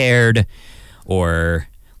visually impaired or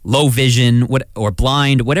low vision or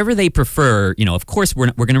blind, whatever they prefer, of course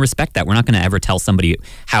we're going to respect that. We're not going to ever tell somebody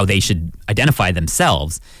how they should identify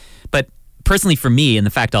themselves. But personally for me, and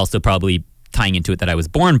the fact also probably tying into it that I was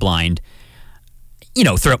born blind,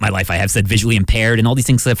 throughout my life I have said visually impaired and all these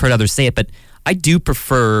things that I've heard others say it, but I do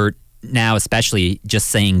prefer now especially just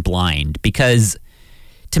saying blind, because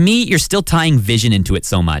to me you're still tying vision into it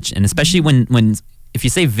so much, and especially when if you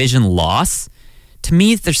say vision loss, to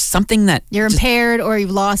me there's something that you're impaired or you've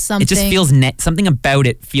lost something. It just feels something about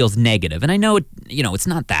it feels negative, and I know it's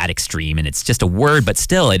not that extreme and it's just a word, but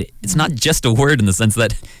still it's not just a word in the sense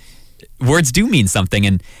that words do mean something,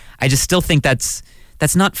 and I just still think that's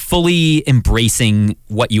not fully embracing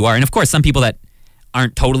what you are. And of course, some people that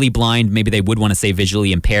aren't totally blind, maybe they would want to say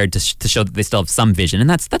visually impaired to show that they still have some vision, and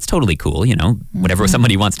that's totally cool. Whatever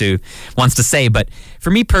somebody wants to say. But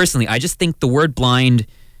for me personally, I just think the word blind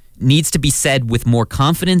needs to be said with more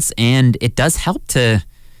confidence, and it does help to.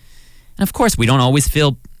 And of course, we don't always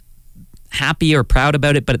feel happy or proud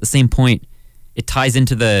about it, but at the same point, it ties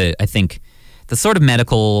into the sort of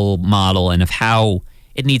medical model and of how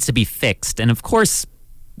it needs to be fixed. And of course,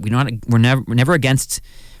 we're never against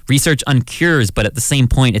research on cures, but at the same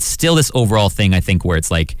point, it's still this overall thing, I think, where it's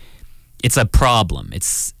like, it's a problem.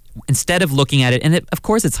 It's, instead of looking at it, and of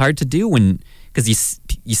course it's hard to do because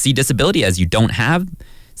you see disability as you don't have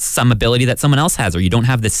some ability that someone else has, or you don't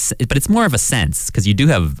have this, but it's more of a sense because you do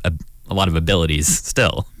have a lot of abilities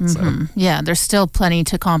still. So. Yeah, there's still plenty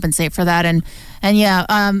to compensate for that. And yeah,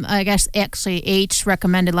 I guess actually H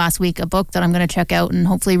recommended last week a book that I'm going to check out and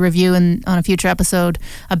hopefully review on a future episode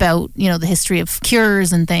about, the history of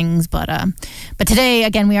cures and things. But today,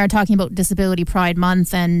 again, we are talking about Disability Pride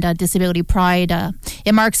Month, and Disability Pride,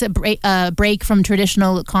 it marks a break from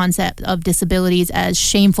traditional concept of disabilities as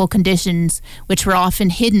shameful conditions, which were often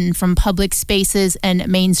hidden from public spaces and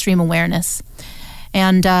mainstream awareness.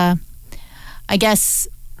 And I guess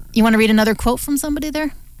you want to read another quote from somebody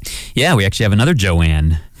there? Yeah, we actually have another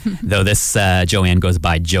Joanne, though this Joanne goes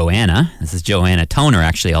by Joanna. This is Joanna Toner,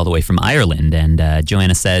 actually, all the way from Ireland. And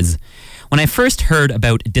Joanna says, "When I first heard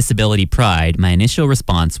about Disability Pride, my initial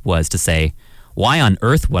response was to say, why on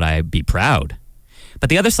earth would I be proud? But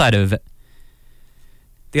the other side of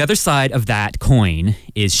that coin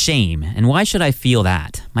is shame. And why should I feel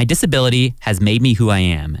that? My disability has made me who I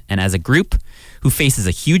am. And as a group who faces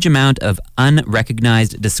a huge amount of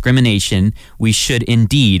unrecognized discrimination, we should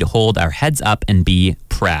indeed hold our heads up and be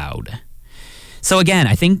proud." So again,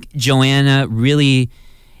 I think Joanna really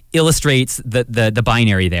illustrates the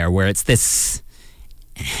binary there, where it's this,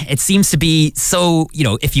 it seems to be so,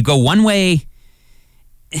 if you go one way,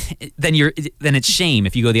 then it's shame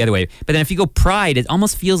if you go the other way. But then if you go pride, it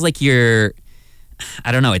almost feels like you're,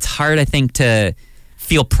 I don't know, it's hard, I think, to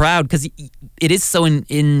feel proud because it is so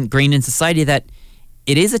ingrained in society that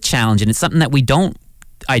it is a challenge and it's something that we don't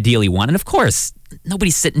ideally want. And of course,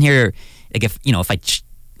 nobody's sitting here, like if I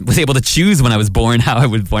was able to choose when I was born how I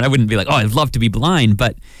was born, I wouldn't be like, oh, I'd love to be blind,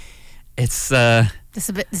 but it's...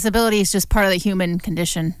 Disability is just part of the human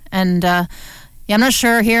condition. And I'm not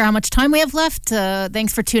sure here how much time we have left.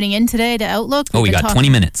 Thanks for tuning in today to Outlook. We got 20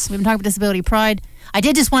 minutes. We've been talking about Disability Pride. I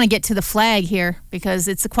did just want to get to the flag here because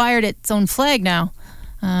it's acquired its own flag now.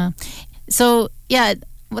 So yeah,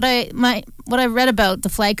 what I read about the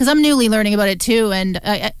flag, because I'm newly learning about it too, and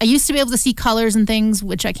I used to be able to see colors and things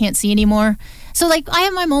which I can't see anymore. So like I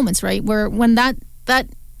have my moments, right, where when that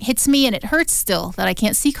hits me and it hurts still that I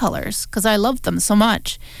can't see colors because I love them so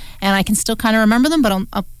much, and I can still kind of remember them, but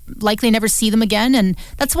I'll likely never see them again. And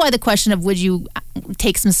that's why the question of would you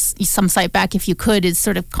take some sight back if you could is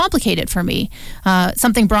sort of complicated for me.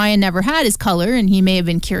 Something Brian never had is color, and he may have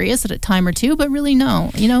been curious at a time or two, but really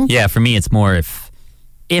no, Yeah, for me it's more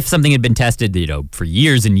if something had been tested, for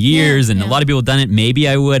years and years, and a lot of people have done it, maybe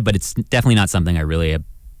I would, but it's definitely not something I really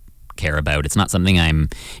care about. It's not something I'm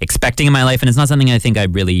expecting in my life, and it's not something I think I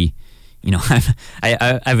really,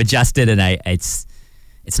 I've adjusted, and it's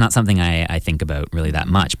not something I think about really that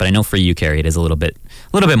much. But I know for you, Carrie, it is a little bit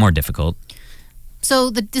more difficult.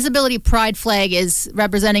 So the disability pride flag is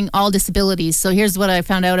representing all disabilities. So here's what I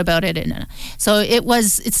found out about it. So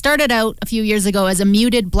it started out a few years ago as a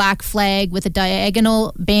muted black flag with a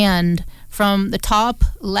diagonal band from the top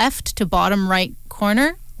left to bottom right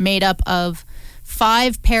corner, made up of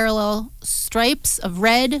 5 parallel stripes of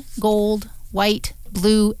red, gold, white,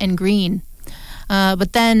 blue, and green.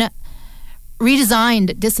 But then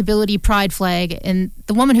redesigned disability pride flag, and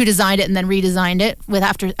the woman who designed it and then redesigned it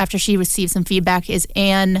after she received some feedback is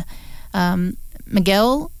Anne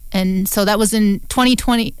McGill, and so that was in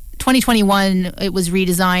 2021. It was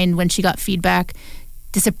redesigned when she got feedback.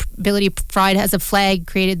 Disability Pride has a flag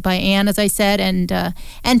created by Anne, as I said, and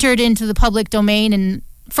entered into the public domain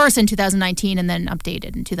first in 2019 and then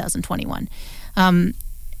updated in 2021.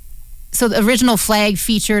 So the original flag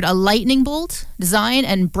featured a lightning bolt design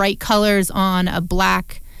and bright colors on a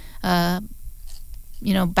black,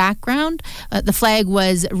 background. The flag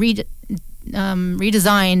was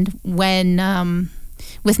redesigned when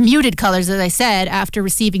with muted colors, as I said, after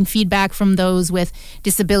receiving feedback from those with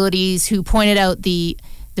disabilities who pointed out the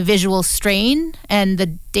visual strain and the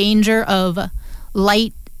danger of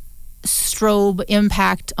light strobe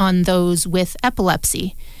impact on those with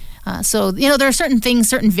epilepsy. So there are certain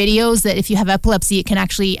videos that if you have epilepsy, it can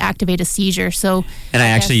actually activate a seizure. So, and I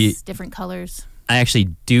actually different colors. I actually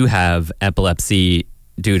do have epilepsy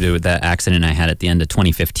due to the accident I had at the end of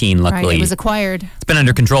 2015. Luckily, right, it was acquired. It's been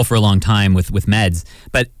under control for a long time with meds.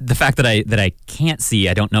 But the fact that I can't see,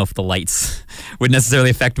 I don't know if the lights would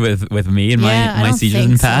necessarily affect with me and my seizures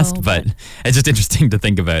in the past. So, but it's just interesting to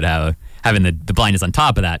think about how having the blindness on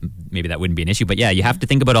top of that, maybe that wouldn't be an issue. But yeah, you have to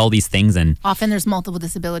think about all these things. And often there's multiple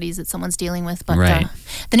disabilities that someone's dealing with. But right.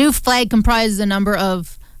 The new flag comprises a number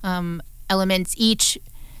of elements, each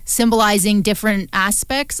symbolizing different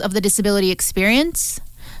aspects of the disability experience.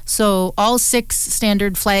 So all 6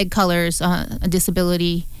 standard flag colors, a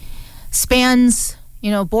disability spans,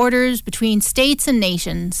 borders between states and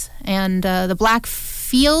nations. And the black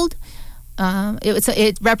field,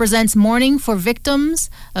 it represents mourning for victims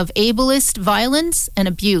of ableist violence and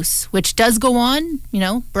abuse, which does go on.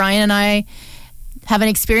 Brian and I haven't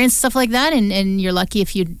experienced stuff like that, and you're lucky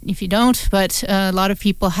if you don't, but a lot of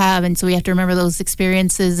people have, and so we have to remember those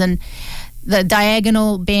experiences. And the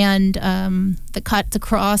diagonal band that cuts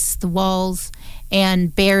across the walls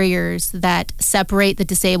and barriers that separate the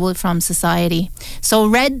disabled from society. So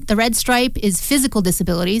the red stripe is physical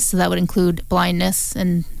disabilities, so that would include blindness,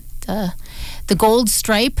 and the gold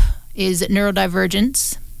stripe is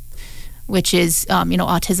neurodivergence, which is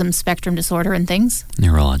autism spectrum disorder and things.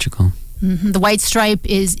 Neurological. Mm-hmm. The white stripe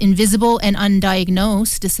is invisible and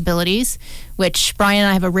undiagnosed disabilities, which Brian and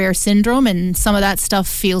I have a rare syndrome, and some of that stuff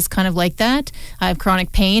feels kind of like that. I have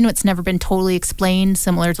chronic pain. It's never been totally explained,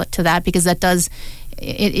 similar to that, because that does,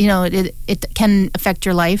 it can affect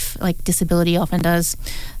your life, like disability often does.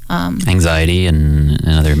 Anxiety and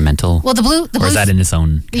other mental. Well, the blue, or is that in its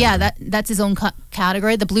own category? Yeah, that's his own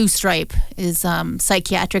category. The blue stripe is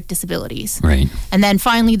psychiatric disabilities. Right. And then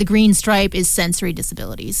finally, the green stripe is sensory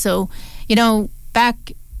disabilities. So,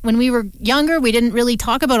 back when we were younger, we didn't really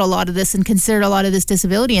talk about a lot of this and considered a lot of this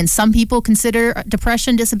disability. And some people consider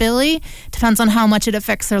depression disability. Depends on how much it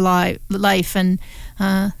affects their life. And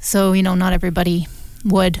so, not everybody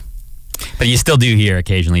would. But you still do hear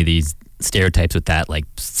occasionally these stereotypes with that, like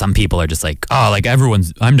some people are just like, oh, like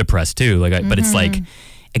I'm depressed too, like but it's like,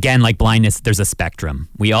 again, like blindness, there's a spectrum.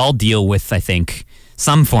 We all deal with, I think,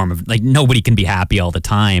 some form of, like, nobody can be happy all the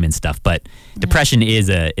time and stuff, but depression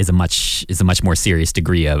is a much more serious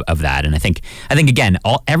degree of that. And I think again,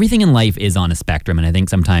 everything in life is on a spectrum, and I think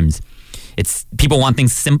sometimes it's people want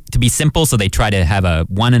things to be simple, so they try to have a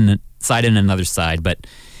one side and another side,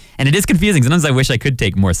 and it is confusing. Sometimes I wish I could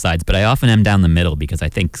take more sides, but I often am down the middle because I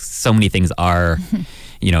think so many things are,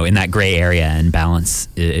 in that gray area, and balance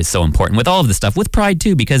is so important with all of this stuff, with pride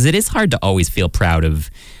too, because it is hard to always feel proud of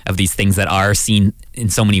these things that are seen in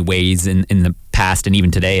so many ways in the past and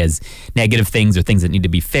even today as negative things or things that need to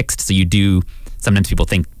be fixed. So sometimes people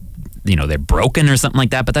think, they're broken or something like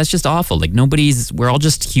that, but that's just awful. Like we're all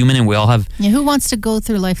just human, and we all have... Yeah, who wants to go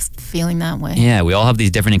through life feeling that way? Yeah, we all have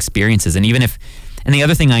these different experiences. And and the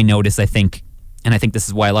other thing I notice, I think this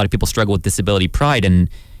is why a lot of people struggle with disability pride, and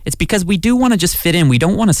it's because we do want to just fit in. We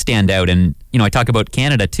don't want to stand out. And, I talk about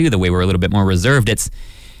Canada too, the way we're a little bit more reserved.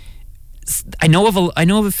 I know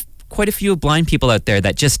of quite a few blind people out there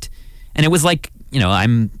that just, and it was like,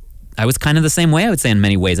 I was kind of the same way, I would say, in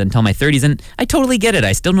many ways until my 30s, and I totally get it.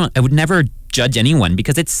 I would never judge anyone,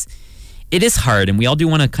 because it is hard, and we all do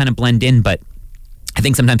want to kind of blend in, but I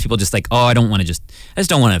think sometimes people just like, I just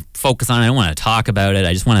don't want to focus on it. I don't want to talk about it.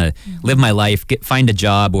 I just want to live my life, find a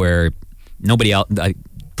job where nobody else,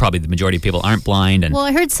 probably the majority of people aren't blind. And well,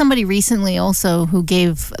 I heard somebody recently also who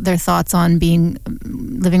gave their thoughts on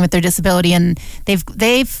living with their disability, and they've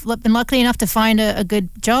been lucky enough to find a good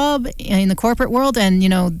job in the corporate world, and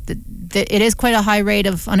it is quite a high rate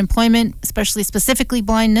of unemployment, specifically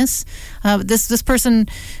blindness. This person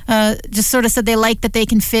just sort of said they like that they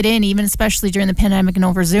can fit in, even especially during the pandemic and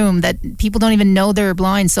over Zoom, that people don't even know they're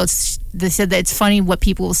blind. So they said that it's funny what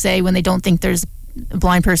people will say when they don't think there's a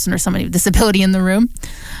blind person or somebody with disability in the room.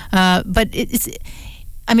 But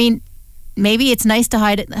maybe it's nice to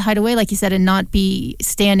hide away, like you said, and not be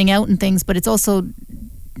standing out and things, but it's also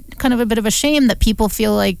kind of a bit of a shame that people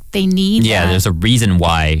feel like they need that. There's a reason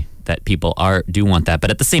why that people do want that.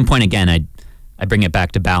 But at the same point, again, I bring it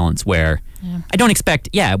back to balance, where I don't expect,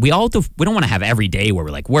 we don't want to have every day where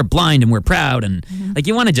we're blind and we're proud, and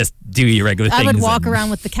you want to just do your regular things. I would walk around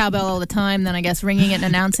with the cowbell all the time, then I guess ringing it and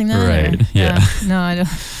announcing that. Right. Yeah. No, I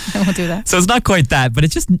won't do that. So it's not quite that, but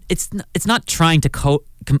it's not trying to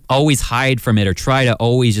always hide from it, or try to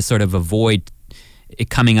always just sort of avoid it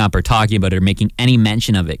coming up or talking about it or making any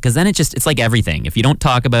mention of it, because then it's like everything. If you don't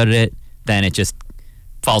talk about it, then it just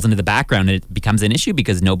falls into the background, and it becomes an issue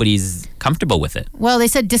because nobody's comfortable with it. Well, they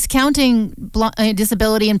said discounting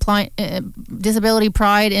disability and disability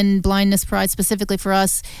pride and blindness pride specifically for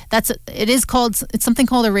us, it's something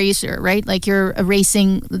called erasure, right? Like you're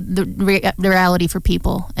erasing the reality for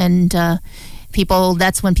people, and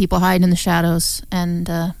that's when people hide in the shadows. And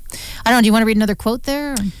I don't know, do you want to read another quote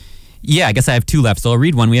there? Yeah, I guess I have two left, so I'll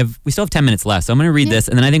read one. We still have 10 minutes left, so I'm going to read this,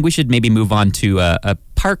 and then I think we should maybe move on to a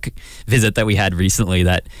park visit that we had recently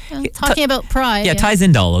that... talking about pride. Yeah, ties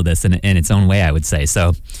into all of this in its own way, I would say. So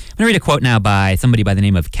I'm going to read a quote now by somebody by the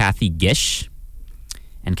name of Kathy Gish.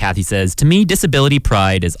 And Kathy says, "To me, disability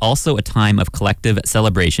pride is also a time of collective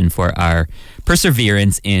celebration for our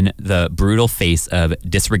perseverance in the brutal face of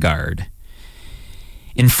disregard.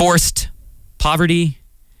 Enforced poverty,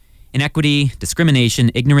 inequity,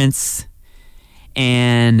 discrimination, ignorance,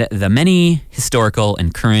 and the many historical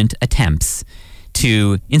and current attempts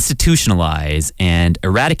to institutionalize and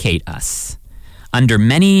eradicate us under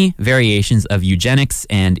many variations of eugenics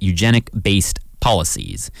and eugenic-based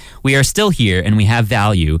policies. We are still here, and we have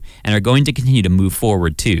value, and are going to continue to move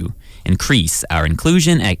forward to increase our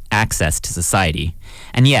inclusion and access to society.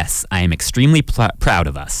 And yes, I am extremely proud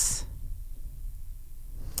of us."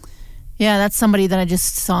 Yeah, that's somebody that I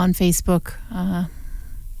just saw on Facebook,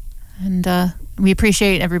 and we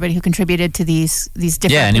appreciate everybody who contributed to these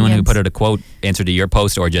different. Yeah, anyone opinions. who put out a quote, answer to your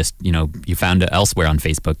post, or just you found it elsewhere on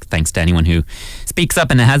Facebook. Thanks to anyone who speaks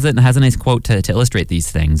up and has a nice quote to illustrate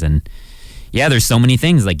these things. And yeah, there's so many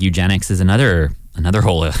things, like eugenics is another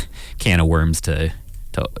whole can of worms to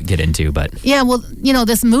get into. But yeah, well,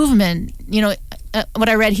 this movement, what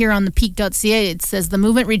I read here on the peak.ca, it says the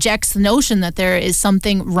movement rejects the notion that there is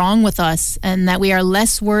something wrong with us and that we are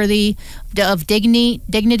less worthy of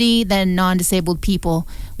dignity than non-disabled people.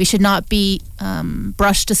 We should not be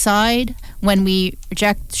brushed aside when we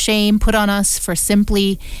reject shame put on us for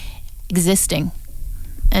simply existing.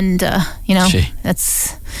 And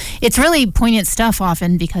it's really poignant stuff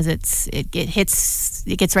often, because it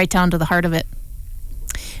gets right down to the heart of it.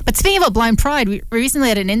 But speaking about blind pride, we recently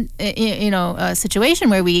had a situation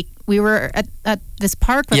where we were at this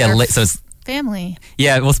park with our family.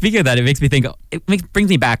 Yeah, well, speaking of that, it makes me think. Brings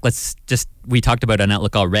me back. We talked about on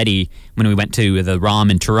Outlook already when we went to the ROM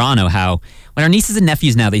in Toronto, how when our nieces and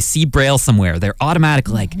nephews now, they see Braille somewhere, they're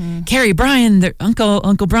automatically like, "Carrie, Brian,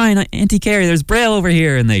 Uncle Brian, Auntie Carrie, there's Braille over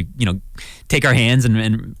here," and they take our hands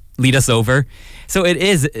and lead us over. So it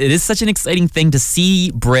is such an exciting thing to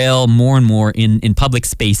see Braille more and more in public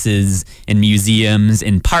spaces, in museums,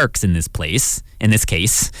 in parks in this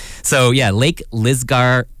case. So yeah, Lake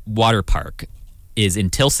Lisgar Water Park is in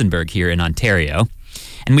Tillsonburg here in Ontario.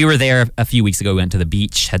 And we were there a few weeks ago. We went to the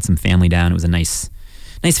beach, had some family down. It was a nice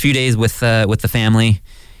few days with the family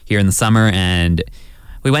here in the summer, and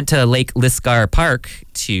we went to Lake Lisgar Park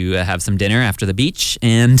to have some dinner after the beach.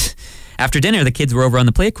 And after dinner, the kids were over on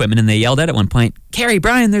the play equipment, and they yelled out at one point, "Carrie,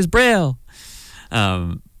 Brian, there's Braille."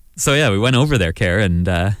 So yeah, we went over there, Carrie, and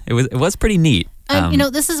it was pretty neat.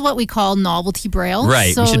 This is what we call novelty Braille.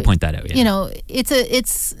 Right, so, we should point that out. Yeah.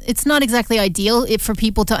 It's not exactly ideal for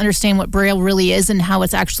people to understand what Braille really is and how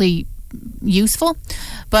it's actually useful,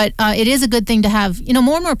 but it is a good thing to have.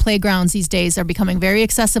 More and more playgrounds these days are becoming very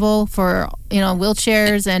accessible for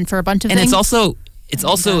wheelchairs and for a bunch of things. And it's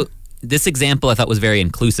also this example I thought was very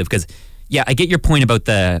inclusive, because I get your point about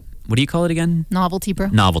the, what do you call it again? Novelty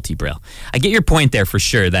Braille. Novelty Braille. I get your point there for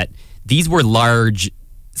sure, that these were large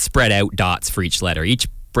spread out dots for each letter. Each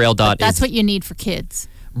Braille dot that's what you need for kids.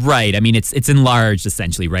 Right. I mean, it's enlarged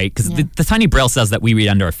essentially, right? Because the tiny Braille cells that we read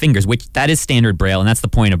under our fingers, which that is standard Braille, and that's the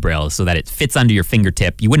point of Braille, so that it fits under your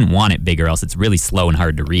fingertip. You wouldn't want it bigger, else it's really slow and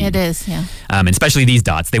hard to read. It is, yeah. And especially these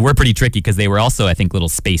dots, they were pretty tricky because they were also, I think, a little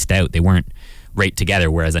spaced out. They weren't right together.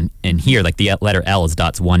 Whereas in here, like the letter L is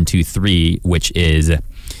dots 1, 2, 3, which is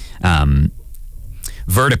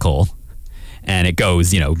vertical, and it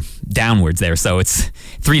goes, downwards there. So it's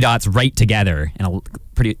 3 dots right together and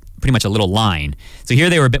pretty much a little line. So here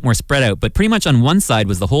they were a bit more spread out, but pretty much on one side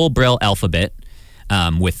was the whole Braille alphabet,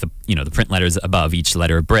 with the print letters above each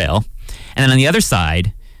letter of Braille. And then on the other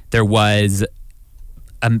side, there was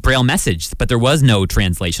a Braille message, but there was no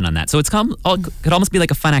translation on that. So it could almost be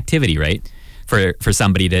like a fun activity, right? For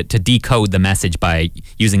somebody to decode the message by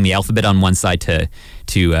using the alphabet on one side to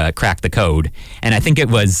crack the code. And I think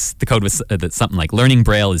the code was something like "Learning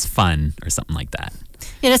Braille is fun" or something like that.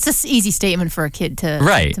 Yeah, that's just an easy statement for a kid to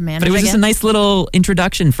manage. But it was just a nice little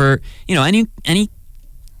introduction for any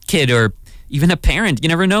kid or even a parent. You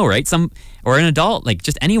never know, right? Or an adult, like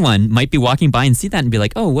just anyone might be walking by and see that and be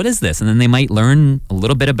like, "Oh, what is this?" And then they might learn a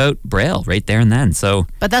little bit about Braille right there and then. So,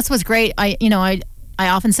 but that's what's great. I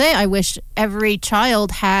often say I wish every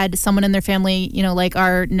child had someone in their family, like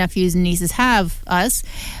our nephews and nieces have us,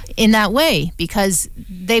 in that way, because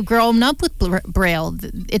they've grown up with Braille.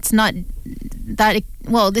 It's not that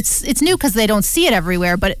it's new because they don't see it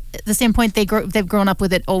everywhere, but at the same point they've grown up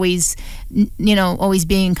with it always, always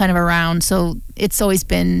being kind of around. So it's always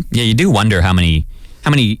been. Yeah, you do wonder how many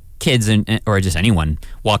kids or just anyone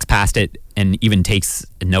walks past it and even takes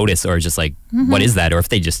notice, or just like, what is that? Or if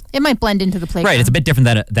they just... It might blend into the playground. Right, it's a bit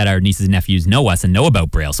different that our nieces and nephews know us and know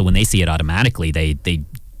about Braille, so when they see it automatically, they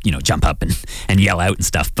jump up and yell out and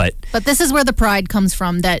stuff. But this is where the pride comes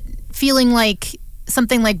from, that feeling like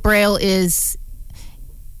something like Braille is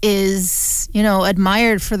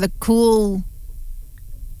admired for the cool...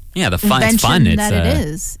 Yeah, the fun. It's fun. It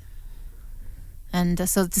is. And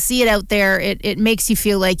so to see it out there, it makes you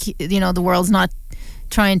feel like, the world's not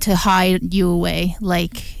trying to hide you away,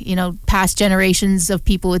 like, past generations of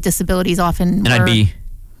people with disabilities often. And I'd be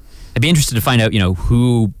interested to find out,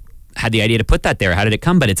 who had the idea to put that there. How did it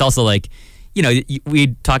come? But it's also like,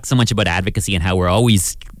 we talk so much about advocacy and how we're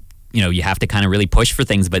always, you have to kind of really push for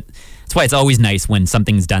things. But that's why it's always nice when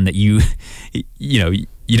something's done that you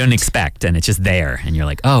don't expect, and it's just there, and you're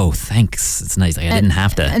like, oh, thanks, it's nice. I didn't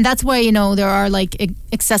have to. And that's why there are like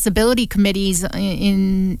accessibility committees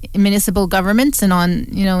in municipal governments and on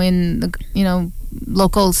in the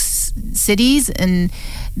local cities, and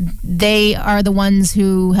they are the ones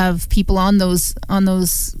who have people on those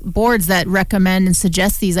boards that recommend and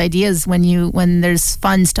suggest these ideas when there's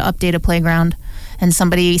funds to update a playground, and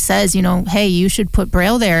somebody says, hey, you should put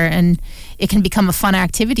Braille there, and it can become a fun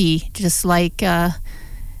activity, just like.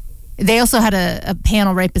 They also had a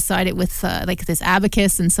panel right beside it with like this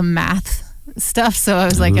abacus and some math stuff. So I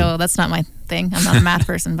was like, oh, that's not my thing. I'm not a math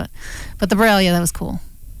person, but the Braille, yeah, that was cool.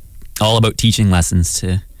 All about teaching lessons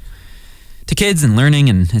to kids and learning,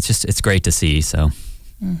 and it's great to see. So,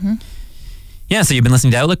 yeah. So you've been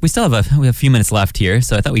listening to Outlook. We still have a few minutes left here,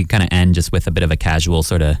 so I thought we could kind of end just with a bit of a casual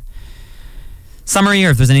sort of summary, or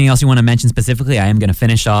if there's anything else you want to mention specifically. I am going to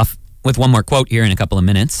finish off with one more quote here in a couple of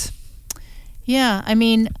minutes. Yeah, I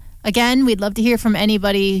mean. Again, we'd love to hear from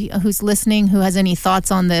anybody who's listening who has any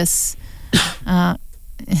thoughts on this. Brian's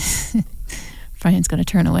going to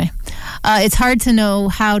turn away. It's hard to know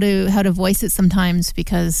how to voice it sometimes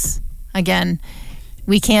because, again,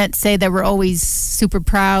 we can't say that we're always super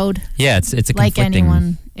proud. Yeah, it's a like conflicting...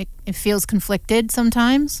 anyone. It feels conflicted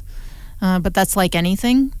sometimes, but that's like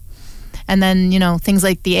anything. And then, things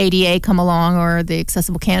like the ADA come along, or the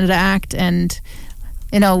Accessible Canada Act, and,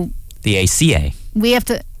 the ACA. We have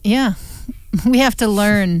to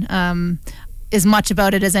learn as much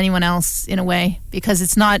about it as anyone else in a way, because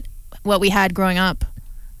it's not what we had growing up.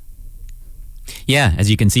 Yeah, as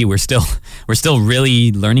you can see, we're still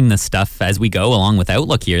really learning this stuff as we go along with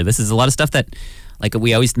Outlook here. This is a lot of stuff that, like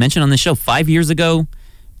we always mention on the show, 5 years ago,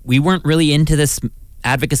 we weren't really into this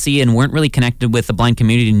advocacy and weren't really connected with the blind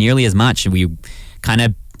community nearly as much. We kind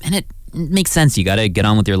of, and it makes sense. You got to get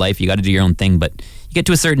on with your life. You got to do your own thing. But you get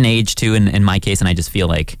to a certain age too, in my case, and I just feel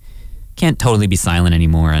like can't totally be silent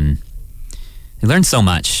anymore. And I learned so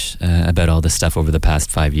much about all this stuff over the past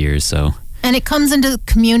 5 years. So. And it comes into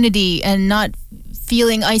community and not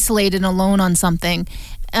feeling isolated and alone on something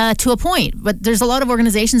to a point. But there's a lot of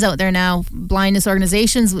organizations out there now, blindness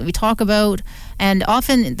organizations that we talk about, and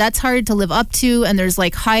often that's hard to live up to, and there's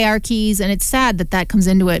like hierarchies, and it's sad that comes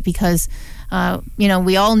into it because,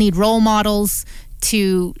 we all need role models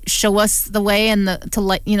to show us the way and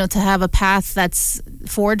to have a path that's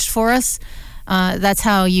forged for us. That's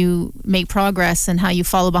how you make progress and how you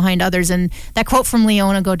follow behind others. And that quote from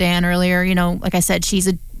Leona Godin earlier, like I said, she's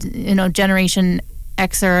a Generation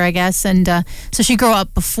Xer, I guess, and so she grew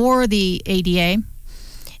up before the ADA,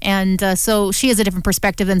 and so she has a different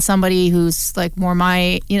perspective than somebody who's like more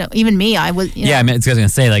even me. I was I was going to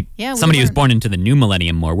say somebody who's born into the new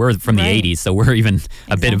millennium more. We're from the 80s, so we're even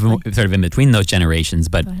a bit of sort of in between those generations.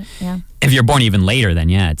 But if you're born even later, then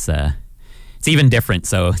it's even different.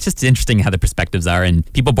 So it's just interesting how the perspectives are, and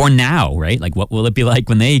people born now, right? Like, what will it be like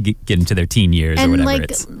when they get into their teen years or whatever? And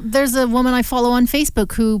there's a woman I follow on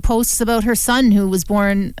Facebook who posts about her son who was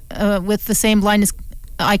born with the same blindness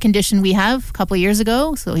eye condition we have a couple of years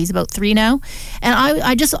ago. So he's about 3 now, and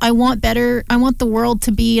I want better. I want the world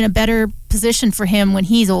to be in a better position for him when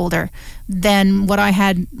he's older than what I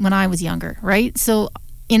had when I was younger, right? So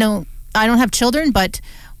I don't have children, but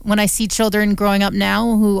when I see children growing up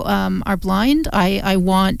now who are blind, I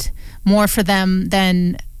want more for them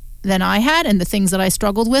than I had, and the things that I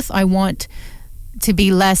struggled with, I want to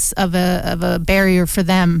be less of a barrier for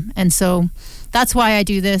them. And so that's why I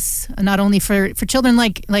do this, not only for children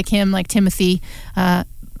like him, like Timothy.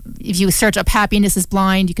 If you search up Happiness is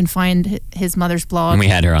Blind, you can find his mother's blog. And we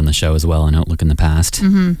had her on the show as well on Outlook in the past.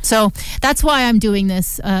 Mm-hmm. So that's why I'm doing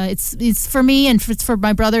this. It's for me, and it's for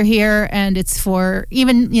my brother here, and it's for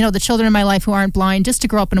even the children in my life who aren't blind, just to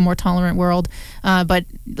grow up in a more tolerant world. But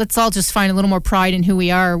let's all just find a little more pride in who we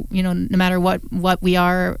are. No matter what we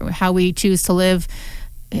are, how we choose to live,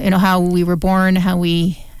 how we were born, how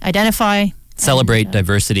we identify. Celebrate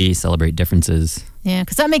diversity, celebrate differences. Yeah,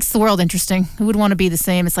 because that makes the world interesting. Who would want to be the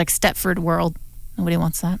same? It's like Stepford world. Nobody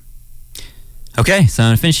wants that. Okay, so I'm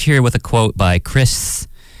going to finish here with a quote by Chris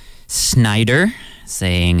Snyder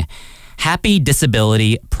saying, "Happy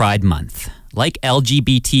Disability Pride Month. Like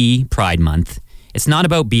LGBT Pride Month, it's not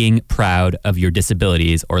about being proud of your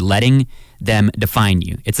disabilities or letting them define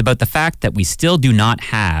you. It's about the fact that we still do not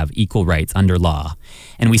have equal rights under law,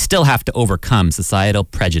 and we still have to overcome societal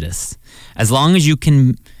prejudice. As long as you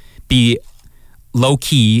can be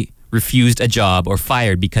low-key refused a job or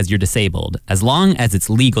fired because you're disabled, as long as it's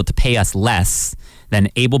legal to pay us less than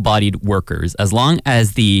able-bodied workers, as long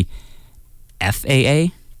as the FAA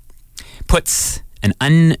puts an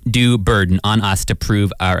undue burden on us to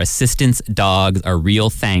prove our assistance dogs are real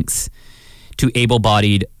thanks to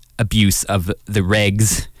able-bodied abuse of the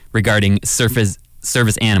regs regarding service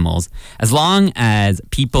animals, as long as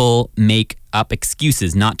people make up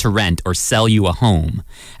excuses not to rent or sell you a home,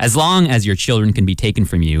 as long as your children can be taken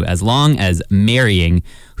from you, as long as marrying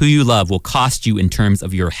who you love will cost you in terms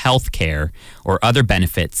of your health care or other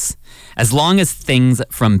benefits, as long as things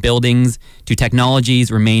from buildings to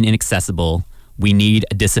technologies remain inaccessible, we need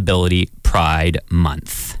a Disability Pride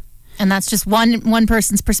Month." And that's just one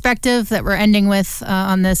person's perspective that we're ending with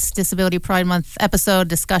on this Disability Pride Month episode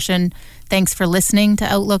discussion. Thanks for listening to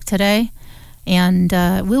Outlook today. And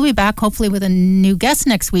we'll be back hopefully with a new guest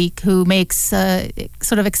next week who makes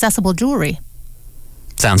sort of accessible jewelry.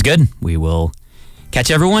 Sounds good. We will catch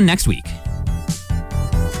everyone next week.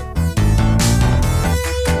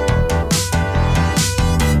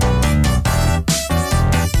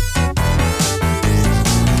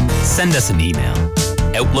 Send us an email.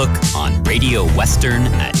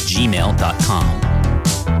 outlookOnRadioWestern@gmail.com.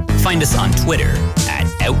 Find us on Twitter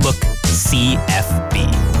 @OutlookCFB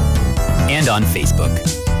and on Facebook,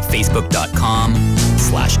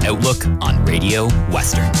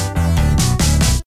 facebook.com/OutlookOnRadioWestern.